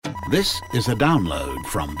This is a download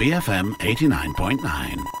from BFM 89.9,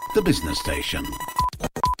 the business station.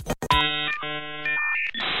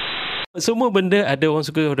 Semua benda ada orang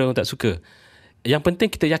suka, ada orang tak suka. Yang penting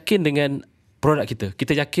kita yakin dengan produk kita.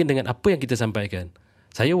 Kita yakin dengan apa yang kita sampaikan.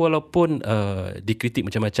 Saya walaupun dikritik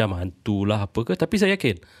macam-macam, hantulah apa ke, tapi saya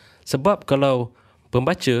yakin. Sebab kalau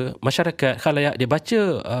pembaca, masyarakat, khalayak, dia baca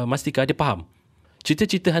Mastika, dia faham.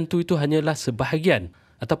 Cerita-cerita hantu itu hanyalah sebahagian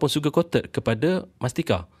ataupun sugar-coated kepada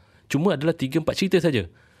Mastika. Cuma adalah 3-4 cerita saja.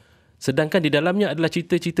 Sedangkan di dalamnya adalah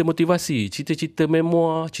cerita-cerita motivasi, cerita-cerita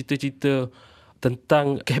memoir, cerita-certa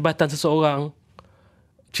tentang kehebatan seseorang,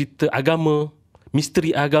 cerita agama,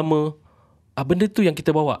 misteri agama. Benda tu yang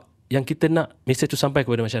kita bawa, yang kita nak mesej tu sampai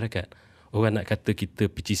kepada masyarakat. Orang nak kata kita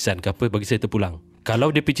picisan ke apa, bagi saya terpulang. Kalau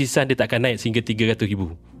dia picisan, dia tak akan naik sehingga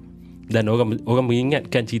 300,000. Dan orang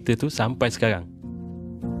mengingatkan cerita tu sampai sekarang.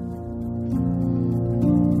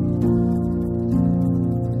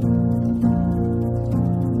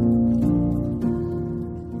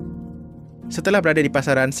 Setelah berada di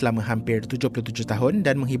pasaran selama hampir 77 tahun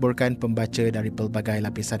dan menghiburkan pembaca dari pelbagai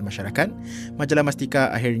lapisan masyarakat, majalah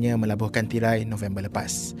Mastika akhirnya melabuhkan tirai November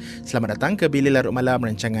lepas. Selamat datang ke Bilik Larut Malam,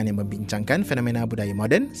 rancangan yang membincangkan fenomena budaya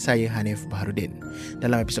moden. Saya Hanif Baharudin.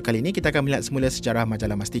 Dalam episod kali ini, kita akan melihat semula sejarah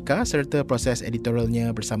majalah Mastika serta proses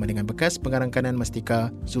editorialnya bersama dengan bekas pengarang kanan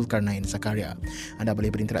Mastika, Zulkarnain Zakaria. Anda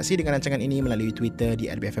boleh berinteraksi dengan rancangan ini melalui Twitter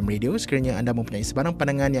di @BFM Radio sekiranya anda mempunyai sebarang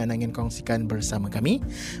pandangan yang anda ingin kongsikan bersama kami.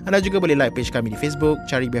 Anda juga boleh like page kami di Facebook,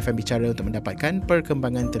 cari BFM Bicara untuk mendapatkan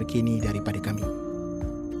perkembangan terkini daripada kami.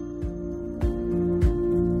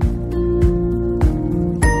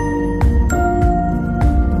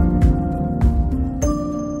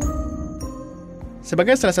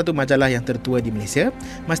 Sebagai salah satu majalah yang tertua di Malaysia,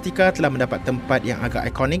 Mastika telah mendapat tempat yang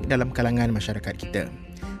agak ikonik dalam kalangan masyarakat kita.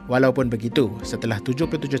 Walaupun begitu, setelah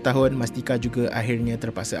 77 tahun, Mastika juga akhirnya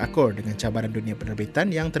terpaksa akur dengan cabaran dunia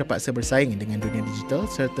penerbitan yang terpaksa bersaing dengan dunia digital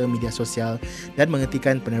serta media sosial dan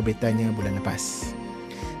menghentikan penerbitannya bulan lepas.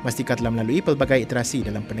 Mastika telah melalui pelbagai iterasi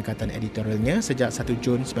dalam pendekatan editorialnya sejak 1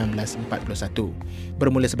 Jun 1941.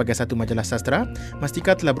 Bermula sebagai satu majalah sastra,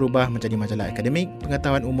 Mastika telah berubah menjadi majalah akademik,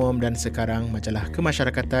 pengetahuan umum dan sekarang majalah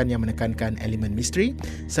kemasyarakatan yang menekankan elemen misteri,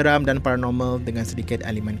 seram dan paranormal dengan sedikit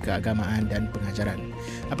elemen keagamaan dan pengajaran.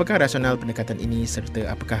 Apakah rasional pendekatan ini serta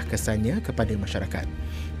apakah kesannya kepada masyarakat?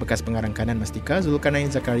 Bekas pengarang kanan Mastika, Zulkarnain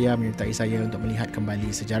Zakaria menyertai saya untuk melihat kembali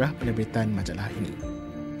sejarah penerbitan majalah ini.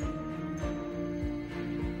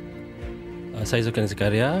 Saya Zulkarnain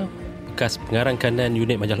Zakaria, bekas pengarang kanan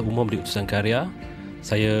unit majalah umum di Utusan Karya.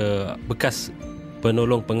 Saya bekas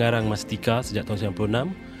penolong pengarang Mastika sejak tahun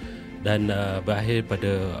 96 dan berakhir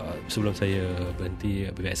pada sebelum saya berhenti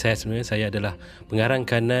BBSS sebenarnya saya adalah pengarang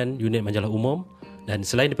kanan unit majalah umum, dan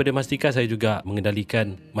selain daripada Mastika saya juga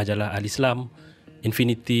mengendalikan majalah Al-Islam,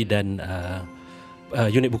 Infinity dan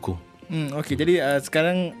unit buku. Okey, jadi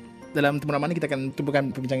sekarang dalam temuan mana kita akan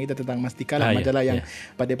tumpukan perbincangan kita tentang Mastika lah, majalah yang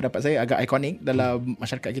pada pendapat saya agak ikonik dalam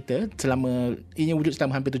masyarakat kita selama ini wujud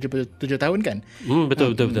selama hampir 77 tahun kan.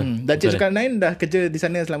 Betul. Dan Cik Zulkarnain dah kerja di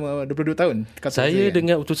sana selama 22 tahun. Saya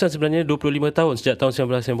dengan Utusan sebenarnya 25 tahun sejak tahun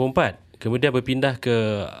 1994. Kemudian berpindah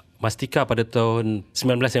ke Mastika pada tahun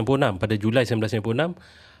 1996, pada Julai 1996.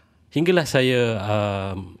 Hinggalah saya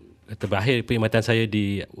berakhir perkhidmatan saya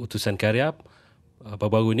di Utusan Karya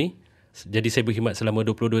baru-baru ni. Jadi saya berkhidmat selama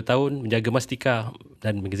 22 tahun menjaga Mastika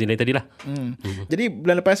dan magazin lain tadilah. Jadi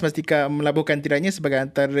bulan lepas Mastika melabuhkan tirainya sebagai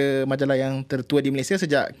antara majalah yang tertua di Malaysia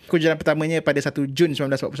sejak kejuaraan pertamanya pada 1 Jun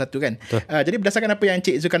 1941 kan. Jadi berdasarkan apa yang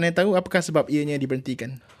Cik Zulkarnain tahu, apakah sebab ianya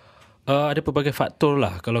diberhentikan? Ada pelbagai faktor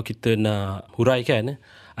lah kalau kita nak huraikan.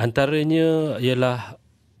 Antaranya ialah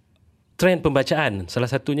trend pembacaan.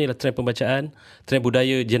 Salah satunya ialah trend pembacaan, trend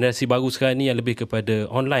budaya generasi baru sekarang ni yang lebih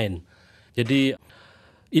kepada online. Jadi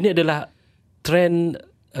ini adalah trend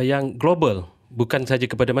yang global, bukan saja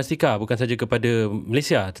kepada Mastika, bukan saja kepada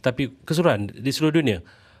Malaysia, tetapi keseluruhan di seluruh dunia.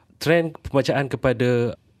 Trend pembacaan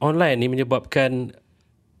kepada online ini menyebabkan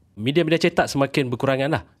media-media cetak semakin berkurangan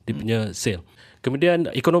lah dia punya sale. Kemudian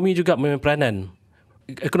ekonomi juga memain peranan.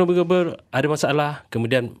 Ekonomi global ada masalah,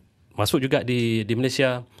 kemudian masuk juga di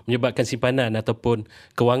Malaysia menyebabkan simpanan ataupun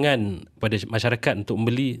kewangan pada masyarakat untuk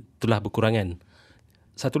membeli telah berkurangan.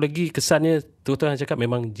 Satu lagi kesannya, terutama cakap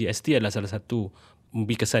memang GST adalah salah satu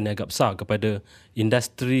memberi kesan yang agak besar kepada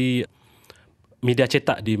industri media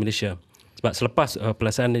cetak di Malaysia. Sebab selepas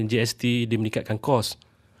pelaksanaan GST, dia meningkatkan kos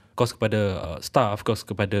kepada staff, kos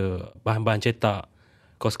kepada bahan-bahan cetak,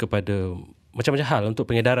 kos kepada macam-macam hal untuk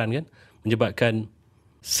pengedaran kan, menyebabkan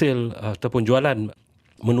sale ataupun jualan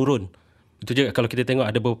menurun. Itu juga kalau kita tengok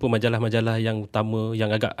ada beberapa majalah-majalah yang utama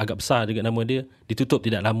yang agak besar juga nama dia ditutup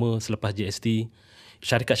tidak lama selepas GST.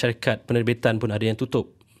 syarikat-syarikat penerbitan pun ada yang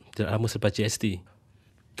tutup tidak lama selepas GST.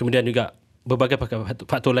 Kemudian juga berbagai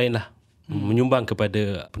faktor lain lah menyumbang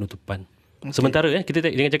kepada penutupan. Okay. Sementara kita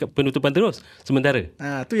jangan cakap penutupan terus. Sementara.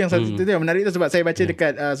 Tu yang satu tu yang menarik tu, sebab saya baca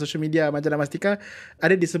dekat social media majalah Mastika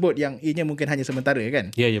ada disebut yang ianya mungkin hanya sementara kan?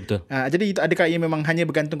 Ya, betul. Jadi itu adakah ia memang hanya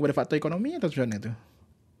bergantung kepada faktor ekonomi atau macam mana tu?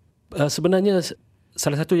 Sebenarnya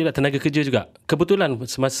salah satu ialah tenaga kerja juga. Kebetulan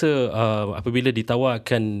semasa apabila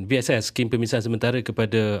ditawarkan VSS, skim pemisahan sementara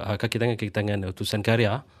kepada kaki tangan utusan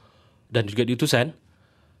karya dan juga diutusan,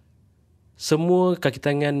 semua kaki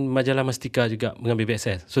tangan majalah Mastika juga mengambil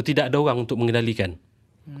VSS. So tidak ada orang untuk mengendalikan.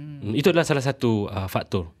 Itu adalah salah satu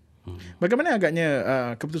faktor. Bagaimana agaknya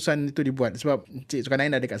keputusan itu dibuat? Sebab Cik Zulkarnain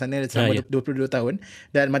dah dekat sana selama 22 tahun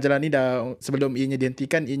dan majalah ni dah, sebelum ianya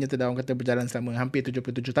dihentikan, ianya telah orang kata berjalan selama hampir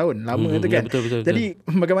 77 tahun. Lama tu kan? Betul. Jadi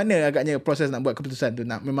bagaimana agaknya proses nak buat keputusan tu,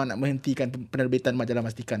 memang nak menghentikan penerbitan majalah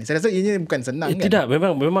Mastika ni? Saya rasa ianya bukan senang kan? Tidak,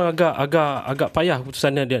 memang agak payah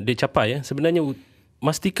keputusannya dia capai. Sebenarnya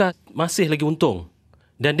Mastika masih lagi untung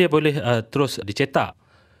dan dia boleh terus dicetak.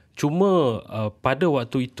 Cuma pada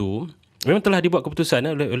waktu itu memang telah dibuat keputusan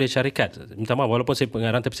oleh syarikat. Minta maaf walaupun saya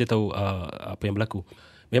pengarang, tapi saya tahu apa yang berlaku.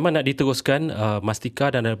 Memang nak diteruskan Mastika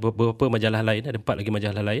dan ada beberapa majalah lain, ada 4 lagi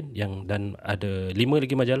majalah lain dan ada 5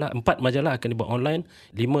 lagi majalah, 4 majalah akan dibuat online,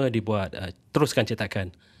 5 dibuat teruskan cetakan.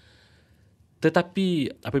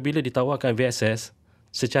 Tetapi apabila ditawarkan VSS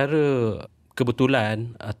secara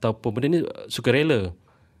kebetulan ataupun benda ni sukarela,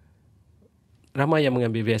 ramai yang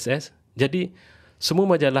mengambil VSS. Jadi semua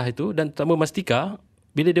majalah itu dan terutama Mastika,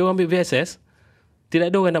 bila dia orang ambil VSS,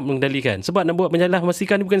 tidak ada orang nak mengendalikan. Sebab nak buat majalah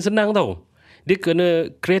Mastika ni bukan senang tau. Dia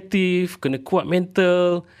kena kreatif, kena kuat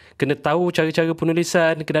mental, kena tahu cara-cara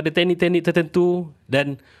penulisan, kena ada teknik-teknik tertentu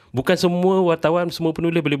dan bukan semua wartawan, semua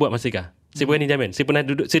penulis boleh buat Mastika. Saya berani jamin. Saya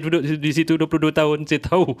duduk di situ 22 tahun. Saya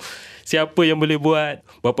tahu siapa yang boleh buat,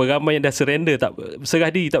 berapa ramai yang dah surrender, serah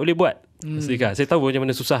diri, tak boleh buat Mastika. Saya tahu macam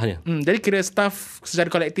mana susahnya. Jadi kira staff secara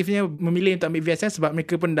kolektifnya memilih untuk ambil VSS sebab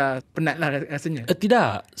mereka pun dah penat lah rasanya?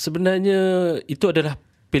 Tidak. Sebenarnya itu adalah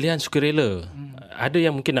pilihan sukarela. Ada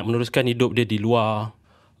yang mungkin nak meneruskan hidup dia di luar.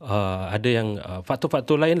 Ada yang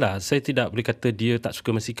faktor-faktor lain lah. Saya tidak boleh kata dia tak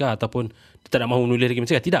suka Mastika ataupun dia tak nak mahu menulis lagi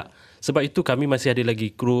Mastika. Tidak. Sebab itu kami masih ada lagi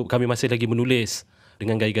grup, kami masih lagi menulis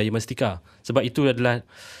dengan gaya-gaya Mastika. Sebab itu adalah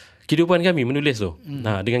kehidupan kami menulis tu.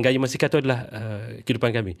 Dengan gaya Mastika tu adalah kehidupan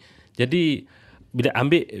kami. Jadi bila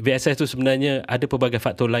ambil VSS tu sebenarnya ada pelbagai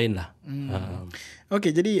faktor lain lah.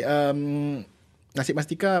 Okey, jadi nasib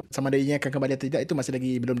Mastika sama ada ianya akan kembali atau tidak itu masih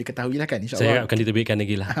lagi belum diketahui lah kan, insyaAllah. Saya harap akan diterbitkan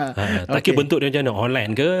lagi lah. Okay. Bentuk dia macam mana,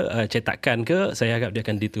 online ke, cetakan ke, saya harap dia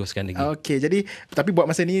akan diteruskan lagi. Okey, jadi tapi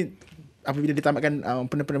buat masa ni apabila ditamatkan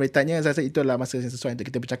penerbitannya, saya rasa itulah masa yang sesuai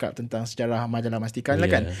untuk kita bercakap tentang sejarah majalah Mastika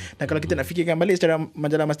lah kan. Dan kalau kita nak fikirkan balik sejarah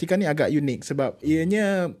majalah Mastika ni agak unik sebab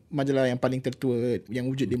ianya majalah yang paling tertua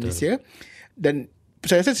yang wujud di Malaysia. Dan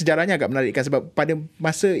saya rasa sejarahnya agak menarik kan, sebab pada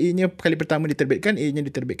masa ianya kali pertama diterbitkan, ianya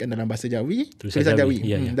diterbitkan dalam bahasa Jawi, tulisan Jawi.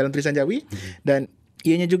 Dalam tulisan Jawi. Dan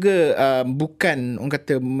ianya juga bukan orang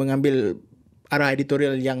kata mengambil arah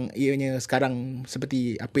editorial yang ianya sekarang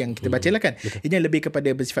seperti apa yang kita baca lah kan. Ianya lebih kepada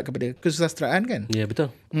bersifat kepada kesusastraan kan. Ya, betul.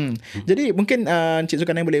 Jadi mungkin Encik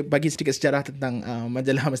Zulkarnain boleh bagi sedikit sejarah tentang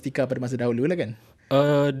majalah Mastika pada masa dahulu lah kan.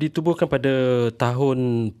 Ditubuhkan pada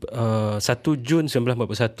tahun 1 Jun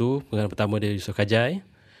 1941, pengarang pertama dia Yusof Kajai.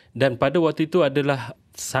 Dan pada waktu itu adalah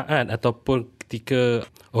saat ataupun ketika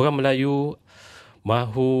orang Melayu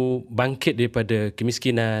mahu bangkit daripada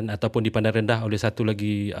kemiskinan ataupun dipandang rendah oleh satu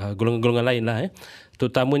lagi golongan-golongan lain lah.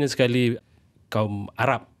 Terutamanya sekali kaum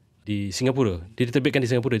Arab di Singapura. Dia diterbitkan di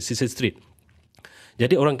Singapura, di Cecil Street.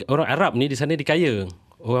 Jadi orang Arab ni di sana dikaya.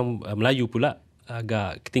 Orang Melayu pula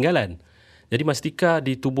agak ketinggalan. Jadi Mastika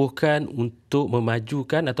ditubuhkan untuk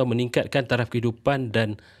memajukan atau meningkatkan taraf kehidupan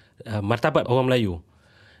dan martabat orang Melayu.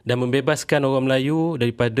 Dan membebaskan orang Melayu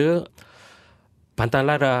daripada pantang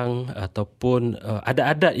larang ataupun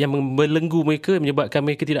adat-adat yang membelenggu mereka, menyebabkan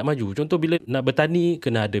mereka tidak maju. Contoh bila nak bertani,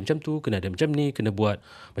 kena ada macam tu, kena ada macam ni, kena buat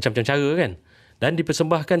macam-macam cara kan. Dan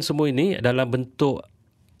dipersembahkan semua ini dalam bentuk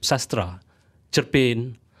sastra,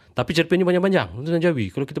 cerpen. Tapi cerpennya panjang-panjang, tulisan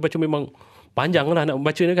Jawi. Kalau kita baca memang panjang lah nak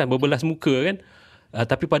membaca ni kan, berbelas muka kan.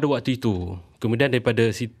 Tapi pada waktu itu, kemudian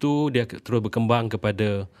daripada situ dia terus berkembang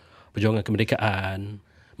kepada perjuangan kemerdekaan,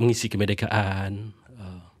 mengisi kemerdekaan.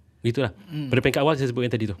 Itulah. Pada peringkat awal saya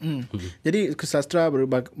sebutkan tadi tu. Jadi sastra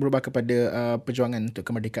berubah kepada perjuangan untuk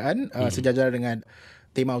kemerdekaan, sejajar dengan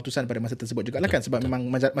tema utusan pada masa tersebut jugalah kan, sebab memang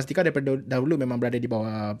Mastika daripada dahulu memang berada di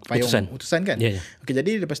bawah payung utusan kan. Okey,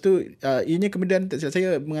 jadi lepas tu ianya kemudian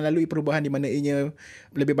saya mengalami perubahan di mana ianya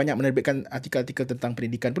lebih banyak menerbitkan artikel-artikel tentang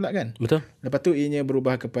pendidikan pula kan. Betul. Lepas tu ianya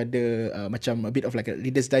berubah kepada macam a bit of like a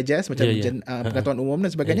Reader's Digest, macam pengetahuan umum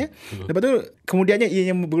dan sebagainya. Lepas tu kemudiannya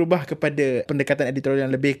ianya berubah kepada pendekatan editorial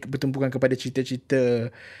yang lebih bertumpukan kepada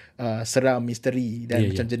cerita-cerita seram, misteri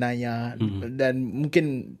dan macam jenayah, dan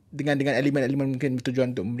mungkin dengan elemen-elemen mungkin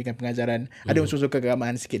bertujuan untuk memberikan pengajaran. Ada unsur-unsur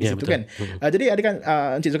kegemaran sikit di situ kan. Jadi adakah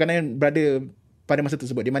Encik Zulkarnain berada pada masa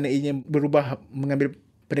tersebut di mana ianya berubah mengambil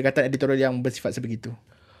pendekatan editorial yang bersifat sebegitu?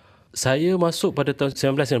 Saya masuk pada tahun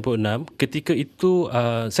 1996. Ketika itu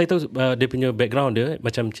saya tahu dia punya background dia,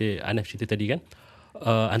 macam Cik Anaf cerita tadi kan.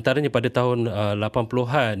 Antaranya pada tahun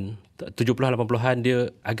 80-an, 70-80-an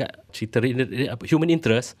dia agak cerita human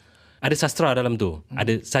interest. Ada sastra dalam tu,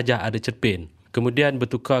 ada sajak, ada cerpen. Kemudian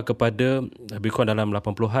bertukar kepada lebih kurang dalam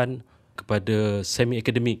 80-an kepada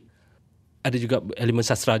semi-akademik. Ada juga elemen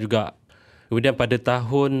sastra juga. Kemudian pada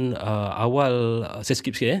tahun awal, saya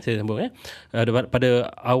skip sikit saya sambung pada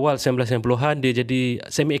awal 1990-an dia jadi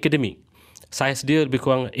semi-akademik. Saiz dia lebih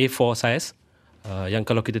kurang A4 saiz. Yang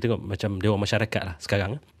kalau kita tengok macam Dewan Masyarakat lah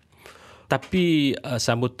sekarang. Tapi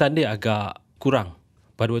sambutan dia agak kurang.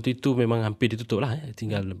 Pada waktu itu memang hampir ditutup lah,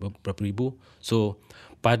 tinggal berapa ribu. So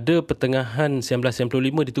pada pertengahan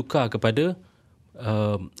 1995 ditukar kepada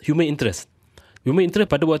human interest. Human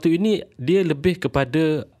interest pada waktu ini dia lebih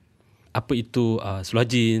kepada apa itu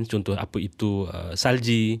Sulajin, contoh apa itu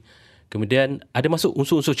Salji. Kemudian ada masuk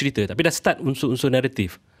unsur-unsur cerita, tapi dah start unsur-unsur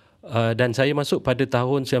naratif. Dan saya masuk pada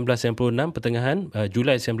tahun 1996 pertengahan,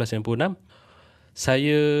 Julai 1996.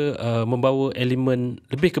 Saya membawa elemen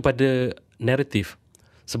lebih kepada naratif.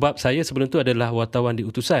 Sebab saya sebelum tu adalah wartawan di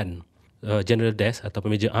utusan General Desk atau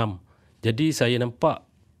pemeja am. Jadi saya nampak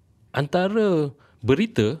antara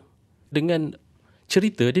berita dengan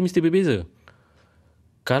cerita dia mesti berbeza.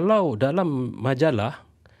 Kalau dalam majalah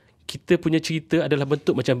kita punya cerita adalah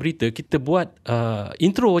bentuk macam berita, kita buat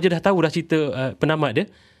intro je dah tahu dah cerita penamat dia.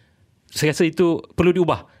 Saya rasa itu perlu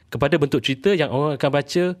diubah kepada bentuk cerita yang orang akan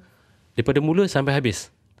baca daripada mula sampai habis.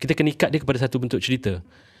 Kita kena ikat dia kepada satu bentuk cerita.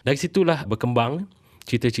 Dari situlah berkembang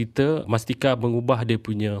cerita-cerita. Mastika mengubah dia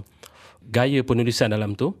punya gaya penulisan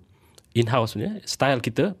dalam tu, in-house punya, style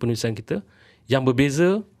kita, penulisan kita yang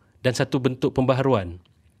berbeza dan satu bentuk pembaharuan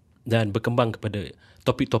dan berkembang kepada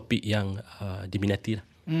topik-topik yang diminati lah.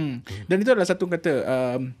 Dan itu adalah satu kata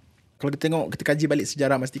kalau kita tengok, kita kaji balik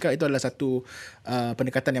sejarah Mastika, itu adalah satu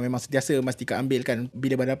pendekatan yang memang sentiasa Mastika ambilkan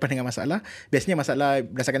bila berhadapan dengan masalah. Biasanya masalah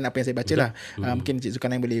berdasarkan apa yang saya baca lah. Mungkin Cik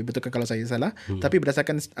Zulkarnain boleh betulkan kalau saya salah. Tapi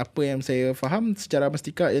berdasarkan apa yang saya faham, sejarah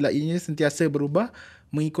Mastika ialah ianya sentiasa berubah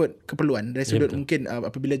mengikut keperluan. Dari sudut mungkin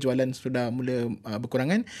apabila jualan sudah mula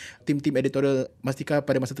berkurangan, tim-tim editorial Mastika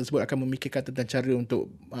pada masa tersebut akan memikirkan tentang cara untuk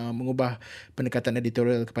mengubah pendekatan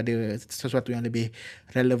editorial kepada sesuatu yang lebih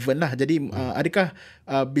relevan lah. Jadi adakah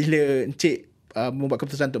bila Encik membuat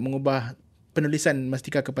keputusan untuk mengubah penulisan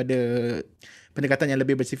Mastika kepada pendekatan yang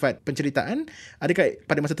lebih bersifat penceritaan, adakah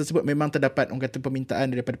pada masa tersebut memang terdapat orang kata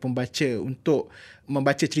permintaan daripada pembaca untuk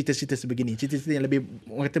membaca cerita-cerita sebegini, cerita-cerita yang lebih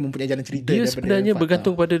orang kata mempunyai jalan cerita? Dia sebenarnya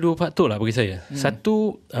bergantung pada dua faktor lah bagi saya.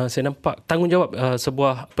 Satu, saya nampak tanggungjawab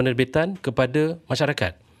sebuah penerbitan kepada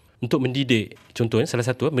masyarakat untuk mendidik. Contohnya salah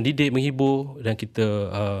satu mendidik, menghibur dan kita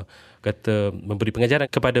kata memberi pengajaran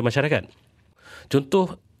kepada masyarakat.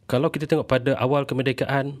 Contoh, kalau kita tengok pada awal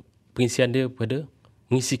kemerdekaan, pengisian dia pada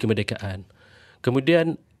mengisi kemerdekaan.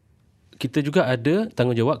 Kemudian kita juga ada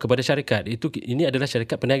tanggungjawab kepada syarikat. Ini adalah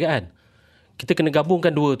syarikat perniagaan. Kita kena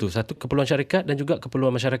gabungkan dua tu, satu keperluan syarikat dan juga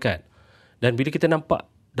keperluan masyarakat. Dan bila kita nampak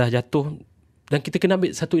dah jatuh, dan kita kena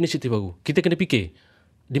ambil satu inisiatif baru, kita kena fikir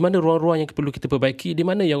di mana ruang-ruang yang perlu kita perbaiki, di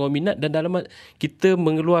mana yang orang minat, dan dalam kita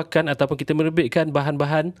mengeluarkan ataupun kita menerbitkan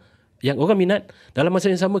bahan-bahan yang orang minat, dalam masa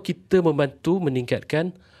yang sama kita membantu meningkatkan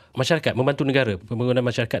masyarakat, membantu negara, pembangunan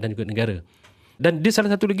masyarakat dan juga negara. Dan dia salah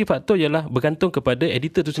satu lagi faktor ialah bergantung kepada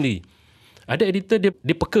editor tu sendiri. Ada editor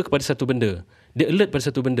dia peka kepada satu benda, dia alert pada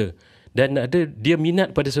satu benda, dan ada dia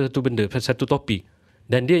minat pada satu benda, pada satu topik,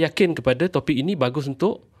 dan dia yakin kepada topik ini bagus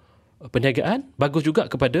untuk perniagaan, bagus juga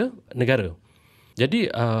kepada negara. Jadi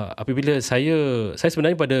apabila saya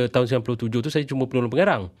sebenarnya pada tahun 97 tu saya cuma penolong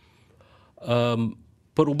pengarang.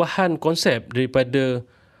 Perubahan konsep daripada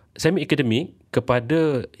semi-akademik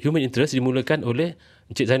kepada human interest dimulakan oleh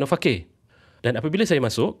Encik Zainal Fakir. Dan apabila saya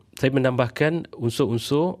masuk, saya menambahkan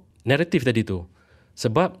unsur-unsur naratif tadi tu.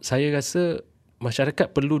 Sebab saya rasa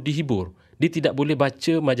masyarakat perlu dihibur. Dia tidak boleh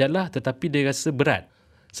baca majalah tetapi dia rasa berat.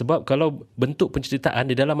 Sebab kalau bentuk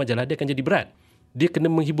penceritaan di dalam majalah dia akan jadi berat. Dia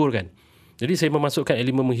kena menghiburkan. Jadi saya memasukkan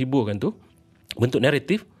elemen menghiburkan tu. bentuk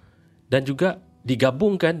naratif dan juga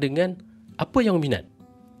digabungkan dengan apa yang minat.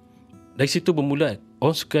 Dari situ bermula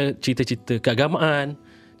orang suka cerita-cerita keagamaan,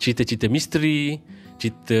 cerita-cerita misteri,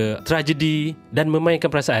 cerita tragedi dan memainkan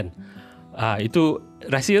perasaan. Itu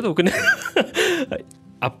rahsia tu kena.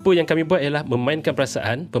 Apa yang kami buat ialah memainkan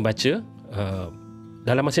perasaan pembaca,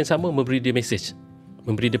 dalam masa yang sama memberi dia mesej,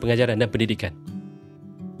 memberi dia pengajaran dan pendidikan.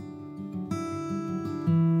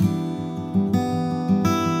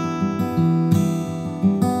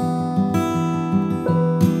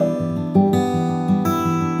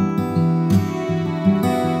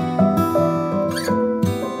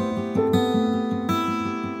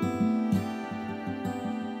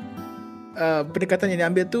 Pendekatan yang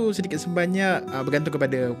diambil tu sedikit sebanyak bergantung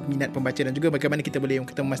kepada minat pembaca dan juga bagaimana kita boleh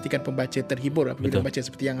kita memastikan pembaca terhibur apabila membaca,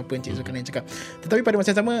 seperti yang apa Encik Zulkarnain cakap. Tetapi pada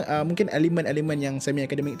masa yang sama mungkin elemen-elemen yang semi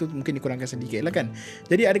akademik itu mungkin dikurangkan sedikit lah kan.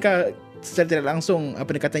 Jadi adakah secara tidak langsung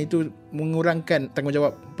pendekatan itu mengurangkan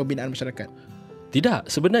tanggungjawab pembinaan masyarakat? Tidak,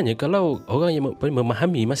 sebenarnya kalau orang yang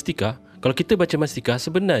memahami Mastika, kalau kita baca Mastika,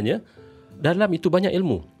 sebenarnya dalam itu banyak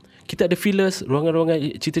ilmu. Kita ada fillers,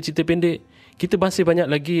 ruangan-ruangan cerita-cerita pendek. Kita masih banyak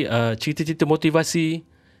lagi cerita-cerita motivasi,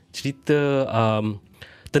 cerita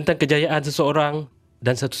tentang kejayaan seseorang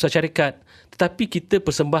dan satu syarikat. Tetapi kita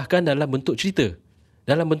persembahkan dalam bentuk cerita,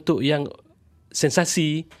 dalam bentuk yang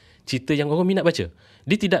sensasi, cerita yang orang minat baca.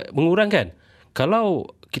 Dia tidak mengurangkan.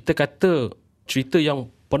 Kalau kita kata cerita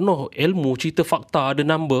yang penuh ilmu, cerita fakta, ada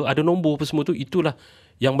nombor apa semua tu, itulah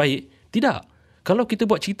yang baik. Tidak. Kalau kita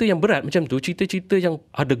buat cerita yang berat macam tu, cerita-cerita yang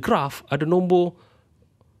ada graf, ada nombor,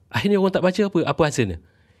 akhirnya orang tak baca, apa hasilnya?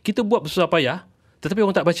 Kita buat bersusah payah, tetapi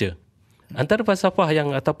orang tak baca. Antara falsafah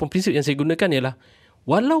yang ataupun prinsip yang saya gunakan ialah,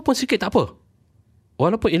 walaupun sikit tak apa.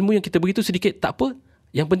 Walaupun ilmu yang kita beritahu sedikit tak apa,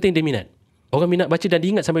 yang penting dia minat. Orang minat baca dan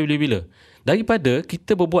diingat sampai bila-bila. Daripada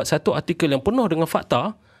kita berbuat satu artikel yang penuh dengan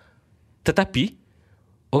fakta, tetapi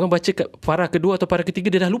orang baca kat para kedua atau para ketiga,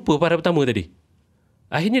 dia dah lupa para pertama tadi.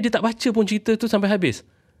 Akhirnya dia tak baca pun cerita tu sampai habis.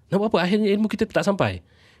 Nak buat apa? Akhirnya ilmu kita tak sampai.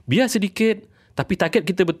 Biar sedikit, tapi target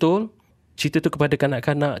kita betul. Cerita tu kepada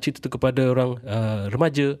kanak-kanak, cerita tu kepada orang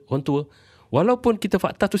remaja, orang tua. Walaupun kita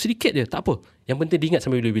fakta tu sedikit je, tak apa. Yang penting diingat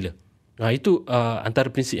sampai bila-bila. Itu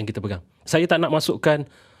antara prinsip yang kita pegang. Saya tak nak masukkan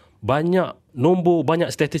banyak nombor,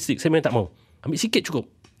 banyak statistik. Saya memang tak mau. Ambil sikit cukup.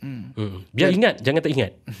 Biar ingat, jangan tak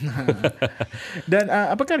ingat. Dan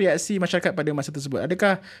apakah reaksi masyarakat pada masa tersebut?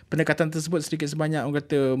 Adakah pendekatan tersebut sedikit sebanyak orang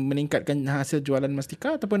kata meningkatkan hasil jualan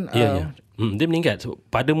Mastika ataupun Ya. Dia meningkat.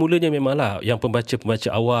 Pada mulanya memanglah yang pembaca-pembaca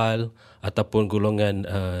awal ataupun golongan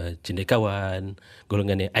cendekiawan,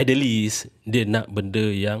 golongan yang idealist, dia nak benda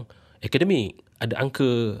yang akademik, ada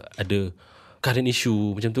angka, ada current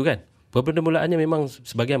issue macam tu kan. Pada mulaannya memang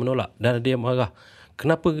sebahagian menolak dan ada yang marah.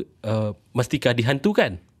 Kenapa Mastika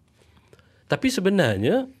dihantukan? Tapi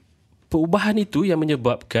sebenarnya perubahan itu yang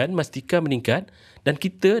menyebabkan Mastika meningkat dan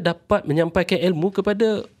kita dapat menyampaikan ilmu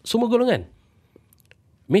kepada semua golongan.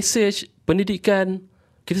 Mesej, pendidikan,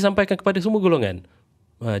 kita sampaikan kepada semua golongan.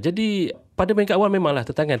 Jadi pada peringkat awal memanglah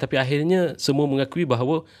tertangan, tapi akhirnya semua mengakui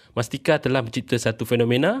bahawa Mastika telah mencipta satu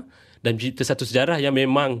fenomena dan mencipta satu sejarah yang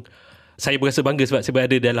memang saya berasa bangga sebab saya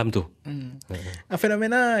berada dalam tu.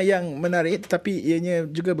 Fenomena yang menarik, tetapi ianya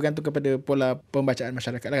juga bergantung kepada pola pembacaan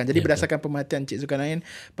masyarakat lah kan. Jadi berdasarkan pemerhatian Cik Zulkarnain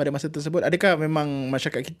pada masa tersebut, adakah memang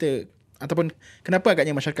masyarakat kita, ataupun kenapa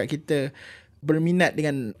agaknya masyarakat kita berminat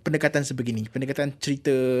dengan pendekatan sebegini, pendekatan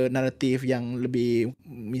cerita naratif yang lebih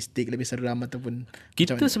mistik, lebih seram ataupun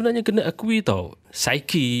kita sebenarnya kena akui tau,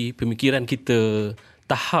 psiki, pemikiran kita,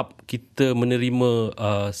 tahap kita menerima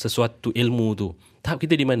sesuatu ilmu tu, tahap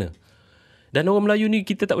kita di mana. Dan orang Melayu ni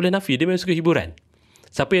kita tak boleh nafi, dia memang suka hiburan.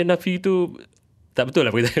 Siapa yang nafi tu tak betul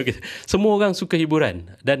lah. Semua orang suka hiburan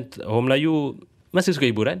dan orang Melayu masih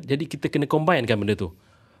suka hiburan. Jadi kita kena combinekan benda tu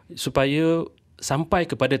supaya sampai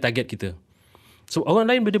kepada target kita. So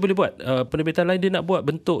orang lain boleh buat penerbitan lain, dia nak buat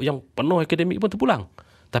bentuk yang penuh akademik pun terpulang.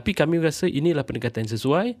 Tapi kami rasa inilah pendekatan yang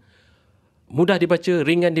sesuai, mudah dibaca,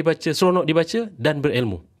 ringan dibaca, seronok dibaca dan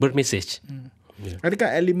berilmu, bermesej.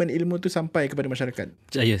 Adakah elemen ilmu tu sampai kepada masyarakat?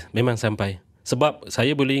 Ya, memang sampai. Sebab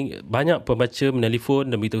saya boleh, banyak pembaca menelefon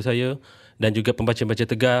dan beritahu saya, dan juga pembaca-pembaca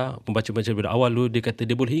tegar, pembaca-pembaca pada awal dulu, dia kata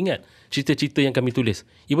dia boleh ingat cerita-cerita yang kami tulis.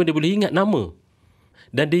 Even dia boleh ingat nama.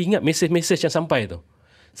 Dan dia ingat mesej-mesej yang sampai tu.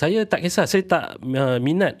 Saya tak kisah, saya tak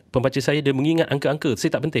minat pembaca saya dia mengingat angka-angka.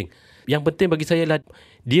 Saya tak penting. Yang penting bagi saya lah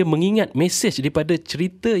dia mengingat mesej daripada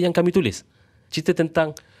cerita yang kami tulis. Cerita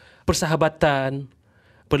tentang persahabatan,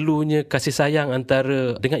 perlunya kasih sayang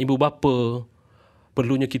antara dengan ibu bapa,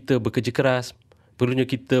 perlunya kita bekerja keras, perlunya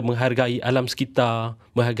kita menghargai alam sekitar,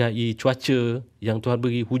 menghargai cuaca yang Tuhan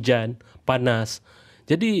beri, hujan, panas.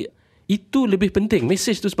 Jadi Itu lebih penting.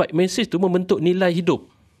 Mesej tu, sebab mesej tu membentuk nilai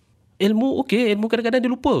hidup. Ilmu kadang-kadang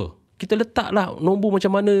dia lupa. Kita letaklah nombor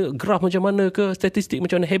macam mana, graf macam mana ke, statistik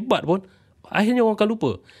macam mana hebat pun, akhirnya orang akan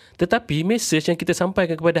lupa. Tetapi mesej yang kita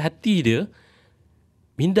sampaikan kepada hati dia,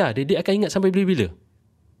 minda dia akan ingat sampai bila-bila.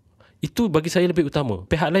 Itu bagi saya lebih utama.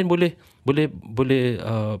 Pihak lain boleh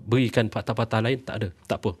berikan fakta-fakta lain, tak ada,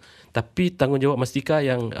 tak apa. Tapi tanggungjawab Mastika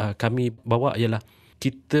yang kami bawa ialah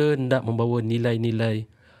kita nak membawa nilai-nilai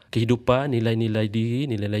kehidupan, nilai-nilai diri,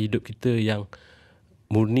 nilai-nilai hidup kita yang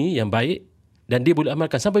murni, yang baik, dan dia boleh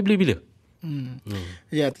amalkan sampai bila-bila.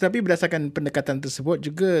 Ya, tetapi berdasarkan pendekatan tersebut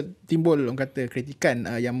juga timbul orang kata kritikan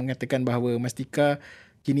yang mengatakan bahawa Mastika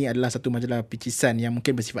kini adalah satu majalah picisan yang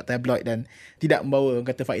mungkin bersifat tabloid dan tidak membawa orang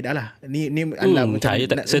kata faedah lah. Ni adalah macam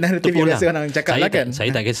naratif yang biasa orang cakap lah kan.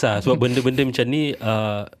 Saya tak kisah sebab benda-benda macam ni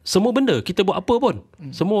semua benda kita buat apa pun.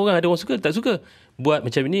 Semua orang ada orang suka, tak suka. Buat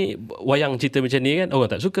macam ni, wayang cerita macam ni kan, orang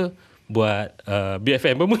tak suka. Buat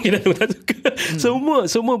BFM pun mungkin ada orang tak suka.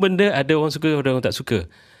 Semua benda ada orang suka, ada orang tak suka.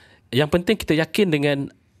 Yang penting kita yakin dengan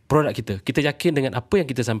produk kita. Kita yakin dengan apa yang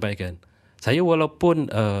kita sampaikan. Saya walaupun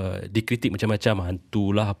dikritik macam-macam,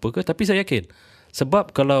 hantulah apa ke, tapi saya yakin.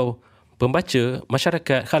 Sebab kalau pembaca,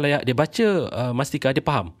 masyarakat, khalayak, dia baca Mastika, dia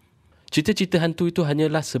faham. Cerita-cerita hantu itu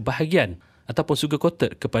hanyalah sebahagian ataupun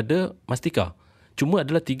sugar-coated kepada Mastika. Cuma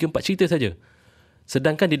adalah 3-4 cerita saja.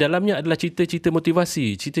 Sedangkan di dalamnya adalah cerita-cerita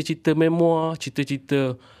motivasi, cerita-cerita memoir,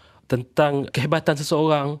 cerita-cerita tentang kehebatan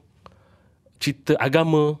seseorang, cerita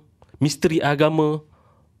agama, misteri agama.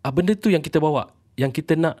 Benda tu yang kita bawa. Yang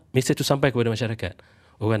kita nak mesej tu sampai kepada masyarakat.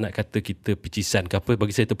 Orang nak kata kita picisan ke apa,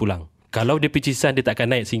 bagi saya terpulang. Kalau dia picisan, dia tak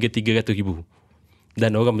akan naik sehingga 300,000.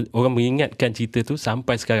 Dan orang mengingatkan cerita tu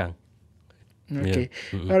sampai sekarang. Okay.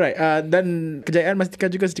 Alright. Dan kejayaan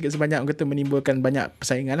Mastika juga sedikit sebanyak orang kata menimbulkan banyak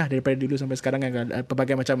persaingan lah daripada dulu sampai sekarang kan.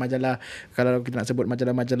 Pelbagai macam majalah, kalau kita nak sebut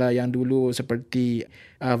majalah-majalah yang dulu seperti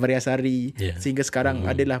Variasari, sehingga sekarang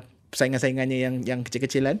adalah persaingan-saingannya yang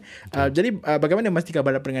kecil-kecilan. Jadi bagaimana Mastika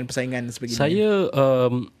berhadapan dengan persaingan sebegini? Saya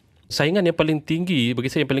saingan yang paling tinggi bagi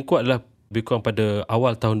saya, yang paling kuat adalah lebih kurang pada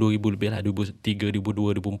awal tahun 2000 lebih lah, 2003,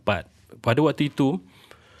 2002, 2004. Pada waktu itu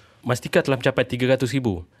Mastika telah mencapai 300,000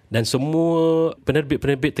 dan semua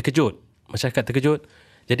penerbit-penerbit terkejut, masyarakat terkejut.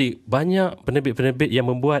 Jadi banyak penerbit-penerbit yang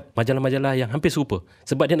membuat majalah-majalah yang hampir serupa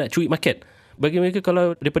sebab dia nak curi market. Bagi mereka,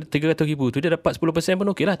 kalau daripada 300,000 tu dia dapat 10% pun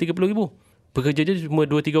okey lah, 30,000. Pekerja je cuma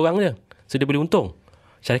 2-3 orang je, so dia boleh untung.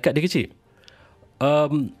 Syarikat dia kecil.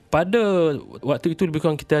 Pada waktu itu lebih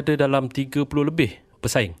kurang kita ada dalam 30 lebih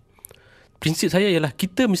pesaing. Prinsip saya ialah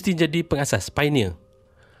kita mesti jadi pengasas, pioneer.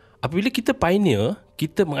 Apabila kita pioneer,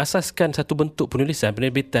 kita mengasaskan satu bentuk penulisan,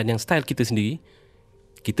 penerbitan yang style kita sendiri.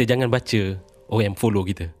 Kita jangan baca orang yang follow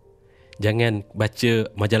kita. Jangan baca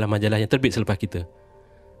majalah-majalah yang terbit selepas kita.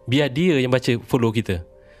 Biar dia yang baca, follow kita.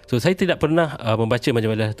 So saya tidak pernah membaca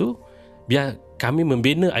majalah tu. Biar kami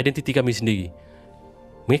membina identiti kami sendiri.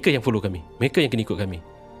 Mereka yang follow kami, mereka yang kena ikut kami.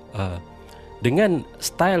 Dengan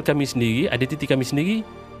style kami sendiri, identiti kami sendiri,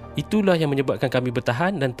 itulah yang menyebabkan kami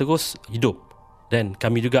bertahan dan terus hidup. Dan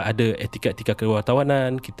kami juga ada etika-etika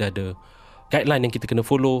kewartawanan, kita ada guideline yang kita kena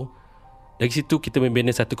follow. Dari situ kita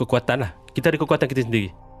membina satu kekuatan lah. Kita ada kekuatan kita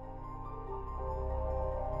sendiri.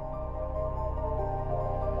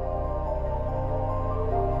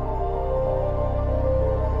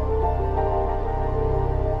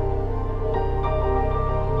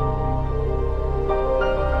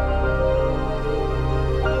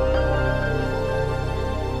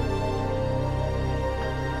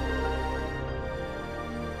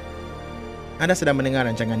 Anda sedang mendengar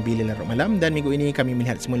rancangan Bila Larut Malam dan minggu ini kami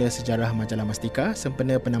melihat semula sejarah majalah Mastika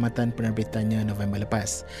sempena penamatan penerbitannya November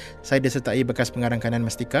lepas. Saya disertai bekas pengarang kanan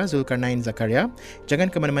Mastika, Zulkarnain Zakaria.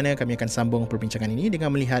 Jangan ke mana-mana, kami akan sambung perbincangan ini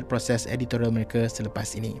dengan melihat proses editorial mereka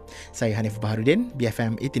selepas ini. Saya Hanif Baharudin,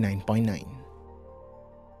 BFM 89.9.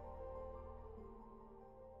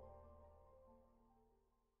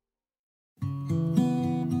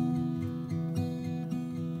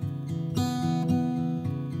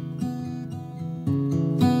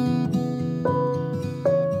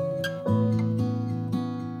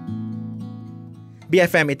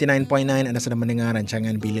 BFM 89.9, anda sedang mendengar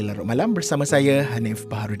rancangan Bila Larut Malam bersama saya, Hanif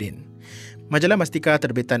Baharudin. Majalah Mastika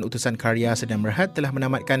terbitan Utusan Karya Sdn Bhd telah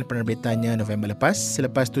menamatkan penerbitannya November lepas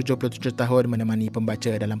selepas 77 tahun menemani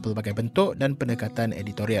pembaca dalam pelbagai bentuk dan pendekatan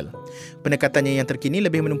editorial. Pendekatannya yang terkini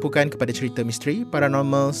lebih menumpukan kepada cerita misteri,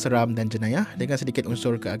 paranormal, seram dan jenayah dengan sedikit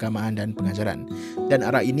unsur keagamaan dan pengajaran. Dan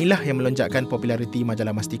arah inilah yang melonjakkan populariti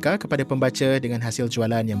majalah Mastika kepada pembaca dengan hasil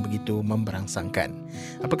jualan yang begitu memberangsangkan.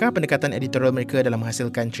 Apakah pendekatan editorial mereka dalam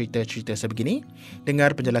menghasilkan cerita-cerita sebegini?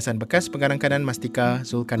 Dengar penjelasan bekas pengarang kanan Mastika,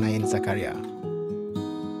 Zulkarnain Zakaria.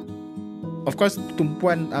 of course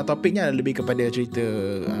tumpuan topiknya lebih kepada cerita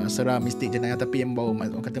seram, mistik, jenayah, tapi yang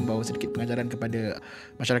orang kata membawa sedikit pengajaran kepada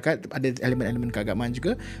masyarakat, ada elemen-elemen keagamaan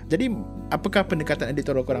juga. Jadi apakah pendekatan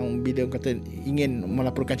editorial korang bila orang kata ingin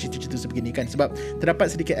melaporkan cerita-cerita sebegini kan? Sebab terdapat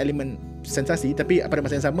sedikit elemen sensasi, tapi pada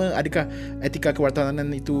masa yang sama adakah etika kewartawanan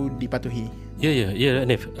itu dipatuhi? Ya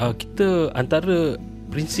Hanif, kita antara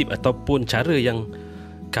prinsip ataupun cara yang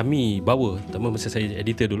kami bawa, terutama masa saya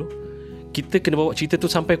editor dulu, kita kena bawa cerita tu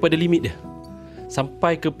sampai kepada limit dia.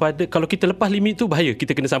 Sampai kepada, kalau kita lepas limit tu bahaya,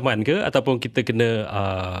 kita kena saman ke ataupun kita kena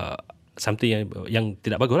something yang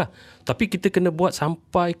tidak bagus lah. Tapi kita kena buat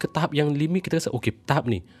sampai ke tahap yang limit, kita rasa okey, tahap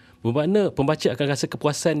ni bermakna pembaca akan rasa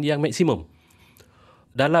kepuasan yang maksimum.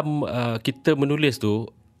 Dalam kita menulis tu,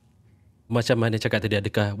 macam mana cakap tadi,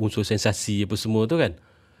 adakah unsur sensasi apa semua tu kan,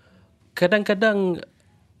 kadang-kadang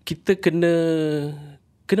kita kena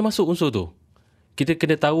masuk unsur tu. Kita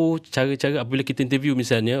kena tahu cara-cara apabila kita interview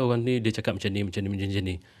misalnya, orang ni dia cakap macam ni.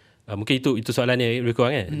 Mungkin itu soalannya lebih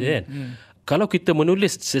kurang kan. Kalau kita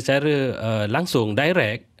menulis secara langsung,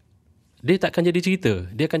 direct, dia takkan jadi cerita.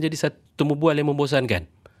 Dia akan jadi satu membual yang membosankan.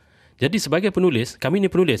 Jadi sebagai penulis, kami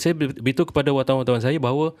ni penulis, saya beritahu kepada wartawan-wartawan saya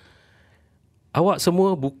bahawa awak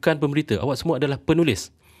semua bukan pemberita, awak semua adalah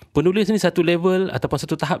penulis. Penulis ni satu level ataupun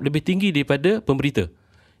satu tahap lebih tinggi daripada pemberita.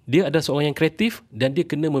 Dia adalah seorang yang kreatif dan dia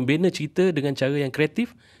kena membina cerita dengan cara yang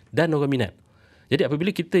kreatif dan orang minat. Jadi apabila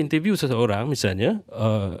kita interview seseorang misalnya,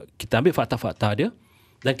 kita ambil fakta-fakta dia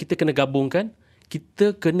dan kita kena gabungkan,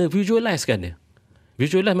 kita kena visualisekan dia.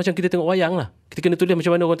 Visualize macam kita tengok wayang lah. Kita kena tulis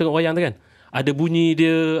macam mana orang tengok wayang tu kan. Ada bunyi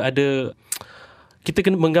dia, kita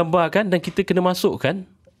kena menggambarkan dan kita kena masukkan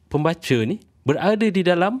pembaca ni berada di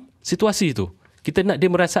dalam situasi tu. Kita nak dia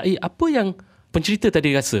merasai apa yang pencerita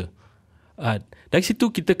tadi rasa. Dari situ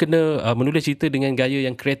kita kena menulis cerita dengan gaya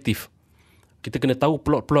yang kreatif. Kita kena tahu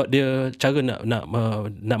plot-plot dia, cara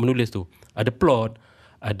nak menulis tu. Ada plot,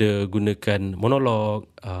 ada gunakan monolog,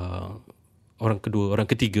 orang kedua, orang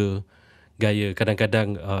ketiga, gaya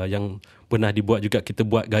kadang-kadang yang pernah dibuat juga, kita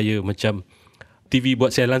buat gaya macam TV buat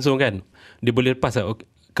siaran langsung kan. Dia boleh lepas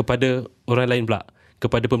kepada orang lain pula,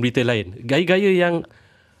 kepada pemberita lain. Gaya-gaya yang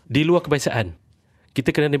di luar kebiasaan. Kita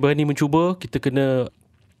kena berani mencuba, kita kena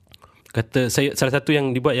salah satu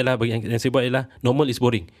yang dibuat ialah, yang saya buat ialah normal is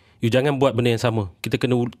boring. You jangan buat benda yang sama. Kita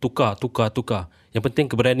kena tukar. Yang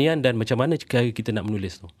penting keberanian dan macam mana cara kita nak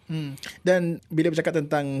menulis tu. Dan bila bercakap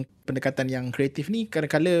tentang pendekatan yang kreatif ni,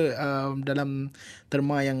 kadang-kadang dalam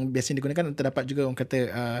terma yang biasanya digunakan, terdapat juga orang kata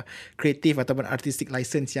kreatif ataupun artistic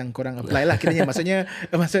license yang korang apply lah kiranya.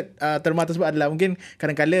 Maksud terma tersebut adalah mungkin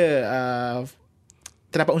kadang-kadang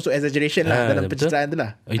terdapat unsur exaggeration lah dalam pencitraan tu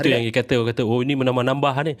lah. Itu yang dia kata, orang kata, oh ini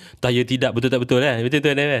menambah-nambah ni. Ya tidak, betul tak betul kan? Betul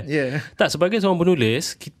kan? Yeah. Tak, sebagai seorang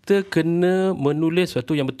penulis, kita kena menulis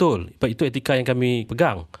sesuatu yang betul. Itu etika yang kami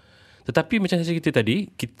pegang. Tetapi macam saya cerita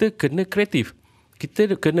tadi, kita kena kreatif.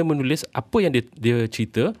 Kita kena menulis apa yang dia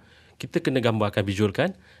cerita, kita kena gambarkan,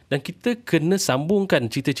 visualkan, dan kita kena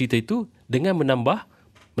sambungkan cerita-cerita itu dengan menambah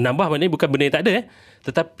maknanya bukan benda yang tak ada,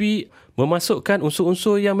 tetapi memasukkan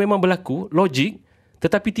unsur-unsur yang memang berlaku, logik,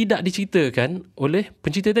 tetapi tidak diceritakan oleh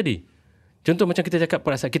pencerita tadi. Contoh macam kita cakap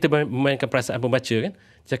perasaan, kita memainkan perasaan pembaca kan.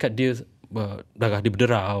 Cakap dia darah dia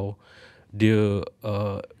berderau, dia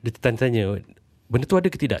tanya, benda tu ada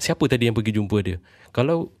ke tidak? Siapa tadi yang pergi jumpa dia?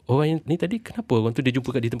 Kalau orang ni tadi, kenapa orang tu dia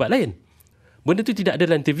jumpa di tempat lain? Benda tu tidak ada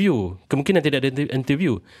dalam interview. Kemungkinan tidak ada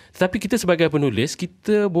interview. Tetapi kita sebagai penulis,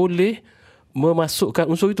 kita boleh memasukkan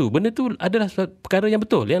unsur itu. Benda tu adalah perkara yang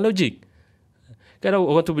betul, yang logik. Kalau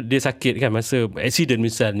orang tu dia sakit kan, masa accident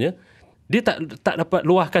misalnya, dia tak dapat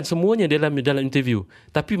luahkan semuanya dalam interview.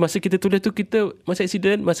 Tapi masa kita tulis tu, kita masa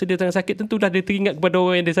accident, masa dia tengah sakit, tentulah dia teringat kepada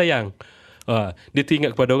orang yang dia sayang. Dia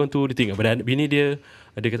teringat kepada orang tu, dia teringat kepada anak bini dia,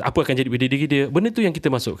 dia kata apa akan jadi pada diri dia. Benda tu yang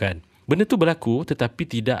kita masukkan. Benda tu berlaku tetapi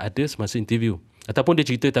tidak ada semasa interview. Ataupun dia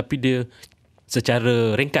cerita tapi dia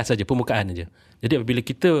secara ringkas saja, permukaan saja. Jadi apabila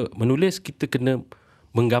kita menulis, kita kena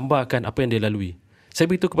menggambarkan apa yang dia lalui. Saya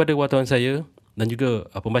beritahu kepada wartawan saya, dan juga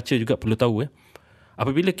pembaca juga perlu tahu,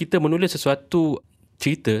 apabila kita menulis sesuatu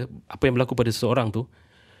cerita, apa yang berlaku pada seseorang tu,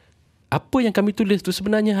 apa yang kami tulis tu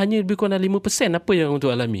sebenarnya hanya lebih kurang 5% apa yang orang tu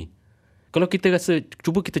alami. Kalau kita rasa,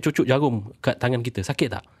 cuba kita cucuk jarum kat tangan kita, sakit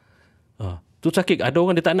tak? Tu sakit. Ada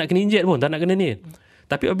orang dia tak nak kena inject pun, tak nak kena ni.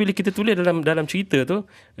 Tapi apabila kita tulis dalam cerita tu,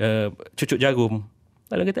 cucuk jarum,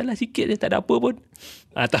 kalau kata lah sikit je, tak ada apa pun.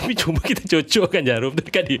 Tapi cuma kita cocokkan jarum tu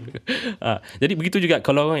dekat dia. Jadi begitu juga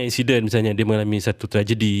kalau orang accident misalnya, dia mengalami satu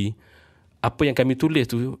tragedi, apa yang kami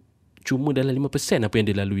tulis tu cuma dalam 5% apa yang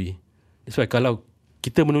dia lalui. Sebab kalau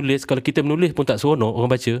kita menulis pun tak seronok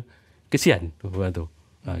orang baca, kesian orang tu.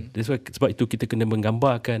 Sebab itu kita kena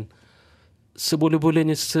menggambarkan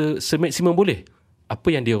seboleh-bolehnya, semaksimum boleh apa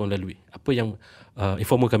yang dia orang lalui, apa yang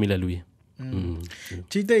informer kami lalui.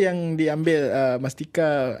 Cerita yang diambil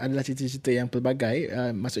Mastika adalah cerita-cerita yang pelbagai.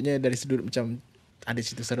 Maksudnya dari sudut macam ada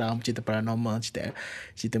cerita seram, cerita paranormal,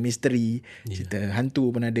 cerita misteri, cerita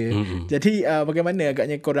hantu pun ada. Jadi bagaimana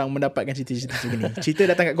agaknya korang mendapatkan cerita-cerita macam ni? Cerita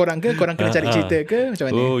datang kat korang ke? Korang kena cari cerita ke? Macam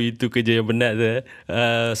mana? Oh, itu kerja yang benar tu.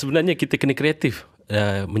 Sebenarnya kita kena kreatif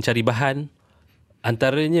mencari bahan.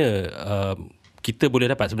 Antaranya kita boleh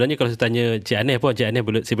dapat. Sebenarnya kalau saya tanya Cik Aneh pun, Cik Aneh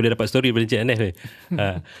saya boleh dapat story daripada Cik Aneh ni.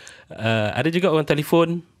 Ada juga orang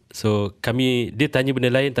telefon. So dia tanya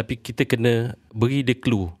benda lain, tapi kita kena beri dia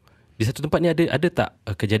clue. Di satu tempat ni ada tak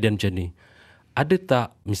kejadian macam ni? Ada tak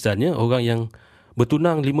misalnya orang yang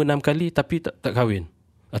bertunang 5-6 kali tapi tak kahwin?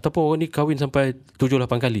 Ataupun orang ni kahwin sampai 7-8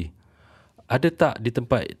 kali? Ada tak di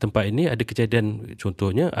tempat ini ada kejadian,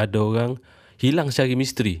 contohnya ada orang hilang secara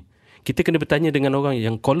misteri? Kita kena bertanya dengan orang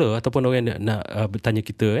yang caller ataupun orang yang nak bertanya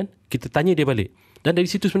kita kan. Kita tanya dia balik. Dan dari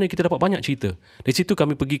situ sebenarnya kita dapat banyak cerita. Dari situ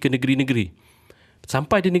kami pergi ke negeri-negeri.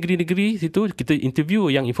 Sampai di negeri-negeri situ kita interview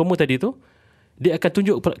yang informer tadi tu. Dia akan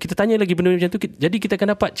tunjuk, kita tanya lagi benda macam tu. Jadi kita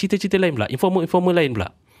akan dapat cerita-cerita lain pula, informer lain pula.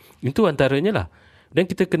 Itu antaranya lah. Dan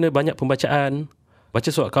kita kena banyak pembacaan, baca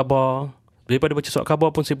surat khabar. Daripada baca surat khabar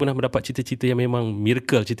pun saya pernah mendapat cerita-cerita yang memang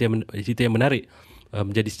miracle, cerita yang menarik,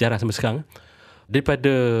 menjadi sejarah sampai sekarang.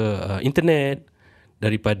 Daripada internet,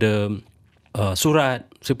 daripada surat,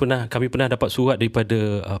 kami pernah dapat surat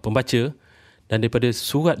daripada pembaca. Dan daripada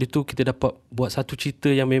surat itu kita dapat buat satu cerita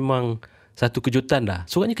yang memang satu kejutan lah.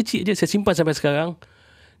 Suratnya kecil je, saya simpan sampai sekarang.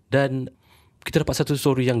 Dan kita dapat satu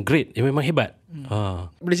story yang great, yang memang hebat.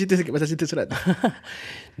 Boleh cerita sikit pasal cerita surat tu?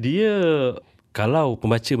 Dia, kalau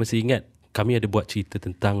pembaca masih ingat, kami ada buat cerita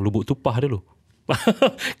tentang Lubuk Tupah dulu.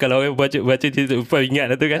 Kalau orang baca cerita Tupah,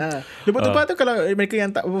 ingat lah tu kan. Lubuk Tupah tu kalau mereka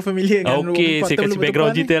yang tak familiar dengan Lubuk Tupah, saya kasih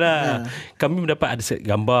background cerita lah. Kami mendapat ada set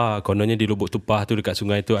gambar. Kononnya di Lubuk Tupah tu, dekat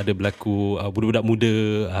sungai tu ada berlaku budak-budak muda,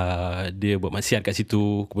 dia buat maksiat kat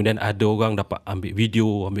situ. Kemudian ada orang dapat ambil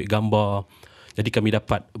video, ambil gambar. Jadi kami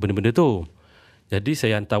dapat benda-benda tu. Jadi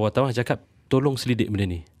saya hantar wartawan, cakap tolong selidik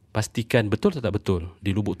benda ni, pastikan betul atau tak betul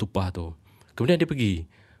di Lubuk Tupah tu. Kemudian dia pergi,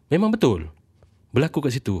 memang betul berlaku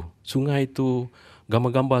kat situ. Sungai tu,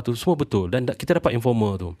 gambar-gambar tu, semua betul. Dan kita dapat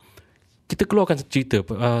informer tu. Kita keluarkan cerita.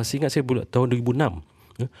 Seingat saya tahun 2006.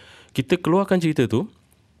 Kita keluarkan cerita tu.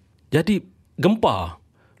 Jadi, gempar.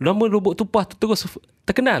 Nama Lubuk Tupah tu terus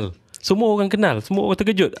terkenal. Semua orang kenal. Semua orang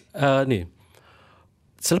terkejut.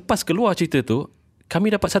 Selepas keluar cerita tu,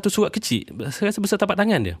 kami dapat satu surat kecil. Saya rasa besar tapak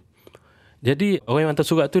tangan dia. Jadi, orang yang hantar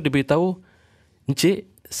surat tu, dia beritahu,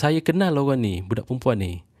 Encik, saya kenal orang ni, budak perempuan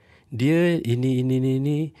ni. Dia ini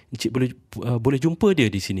Encik boleh jumpa dia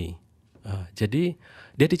di sini. Jadi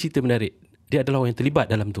dia ada cerita menarik. Dia adalah orang yang terlibat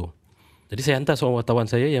dalam tu. Jadi saya hantar seorang wartawan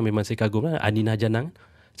saya yang memang saya kagum lah, Anina Janang.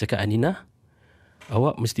 Cakap, Anina,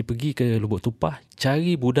 awak mesti pergi ke Lubuk Tupah,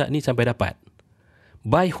 cari budak ni sampai dapat.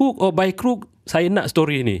 By hook or by crook, saya nak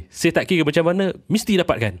story ni. Saya tak kira macam mana, mesti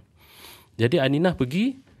dapatkan. Jadi Anina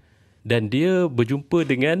pergi dan dia berjumpa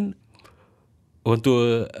dengan orang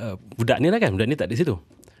tua budak ni lah kan. Budak ni tak ada situ.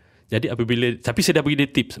 Jadi tapi saya dah bagi dia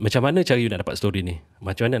tips macam mana cara you nak dapat story ni,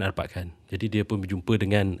 macam mana nak dapatkan. Jadi dia pun berjumpa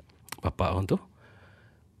dengan bapa orang tu.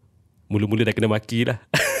 Mula-mula dah kena maki lah.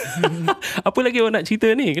 Apa lagi awak nak cerita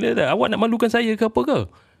ni? Kata, awak nak malukan saya ke apa ke?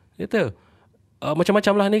 Kata,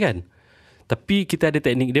 macam-macam lah ni kan. Tapi kita ada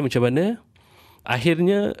teknik dia macam mana.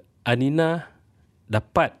 Akhirnya Anina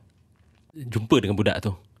dapat jumpa dengan budak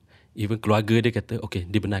tu. Even keluarga dia kata, okey,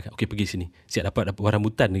 dia benarkan, okey, pergi sini. Siap dapat buah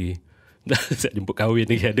rambutan lagi. Siap jemput kahwin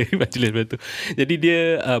lagi ada majlis lepas tu. Jadi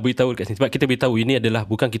dia beritahu dekat sini. Sebab kita beritahu ini adalah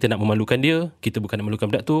bukan kita nak memalukan dia, kita bukan nak memalukan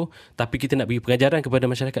budak tu, tapi kita nak beri pengajaran kepada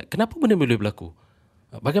masyarakat. Kenapa benda boleh berlaku?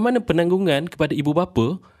 Bagaimana penanggungan kepada ibu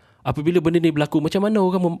bapa apabila benda ni berlaku? Macam mana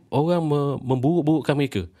orang memburuk-burukkan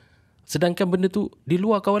mereka? Sedangkan benda tu di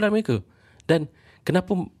luar kawalan mereka. Dan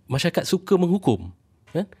kenapa masyarakat suka menghukum?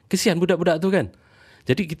 Kan? Kesian budak-budak tu kan?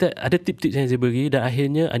 Jadi kita ada tip-tip yang saya beri dan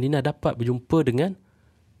akhirnya Anina dapat berjumpa dengan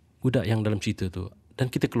budak yang dalam cerita tu dan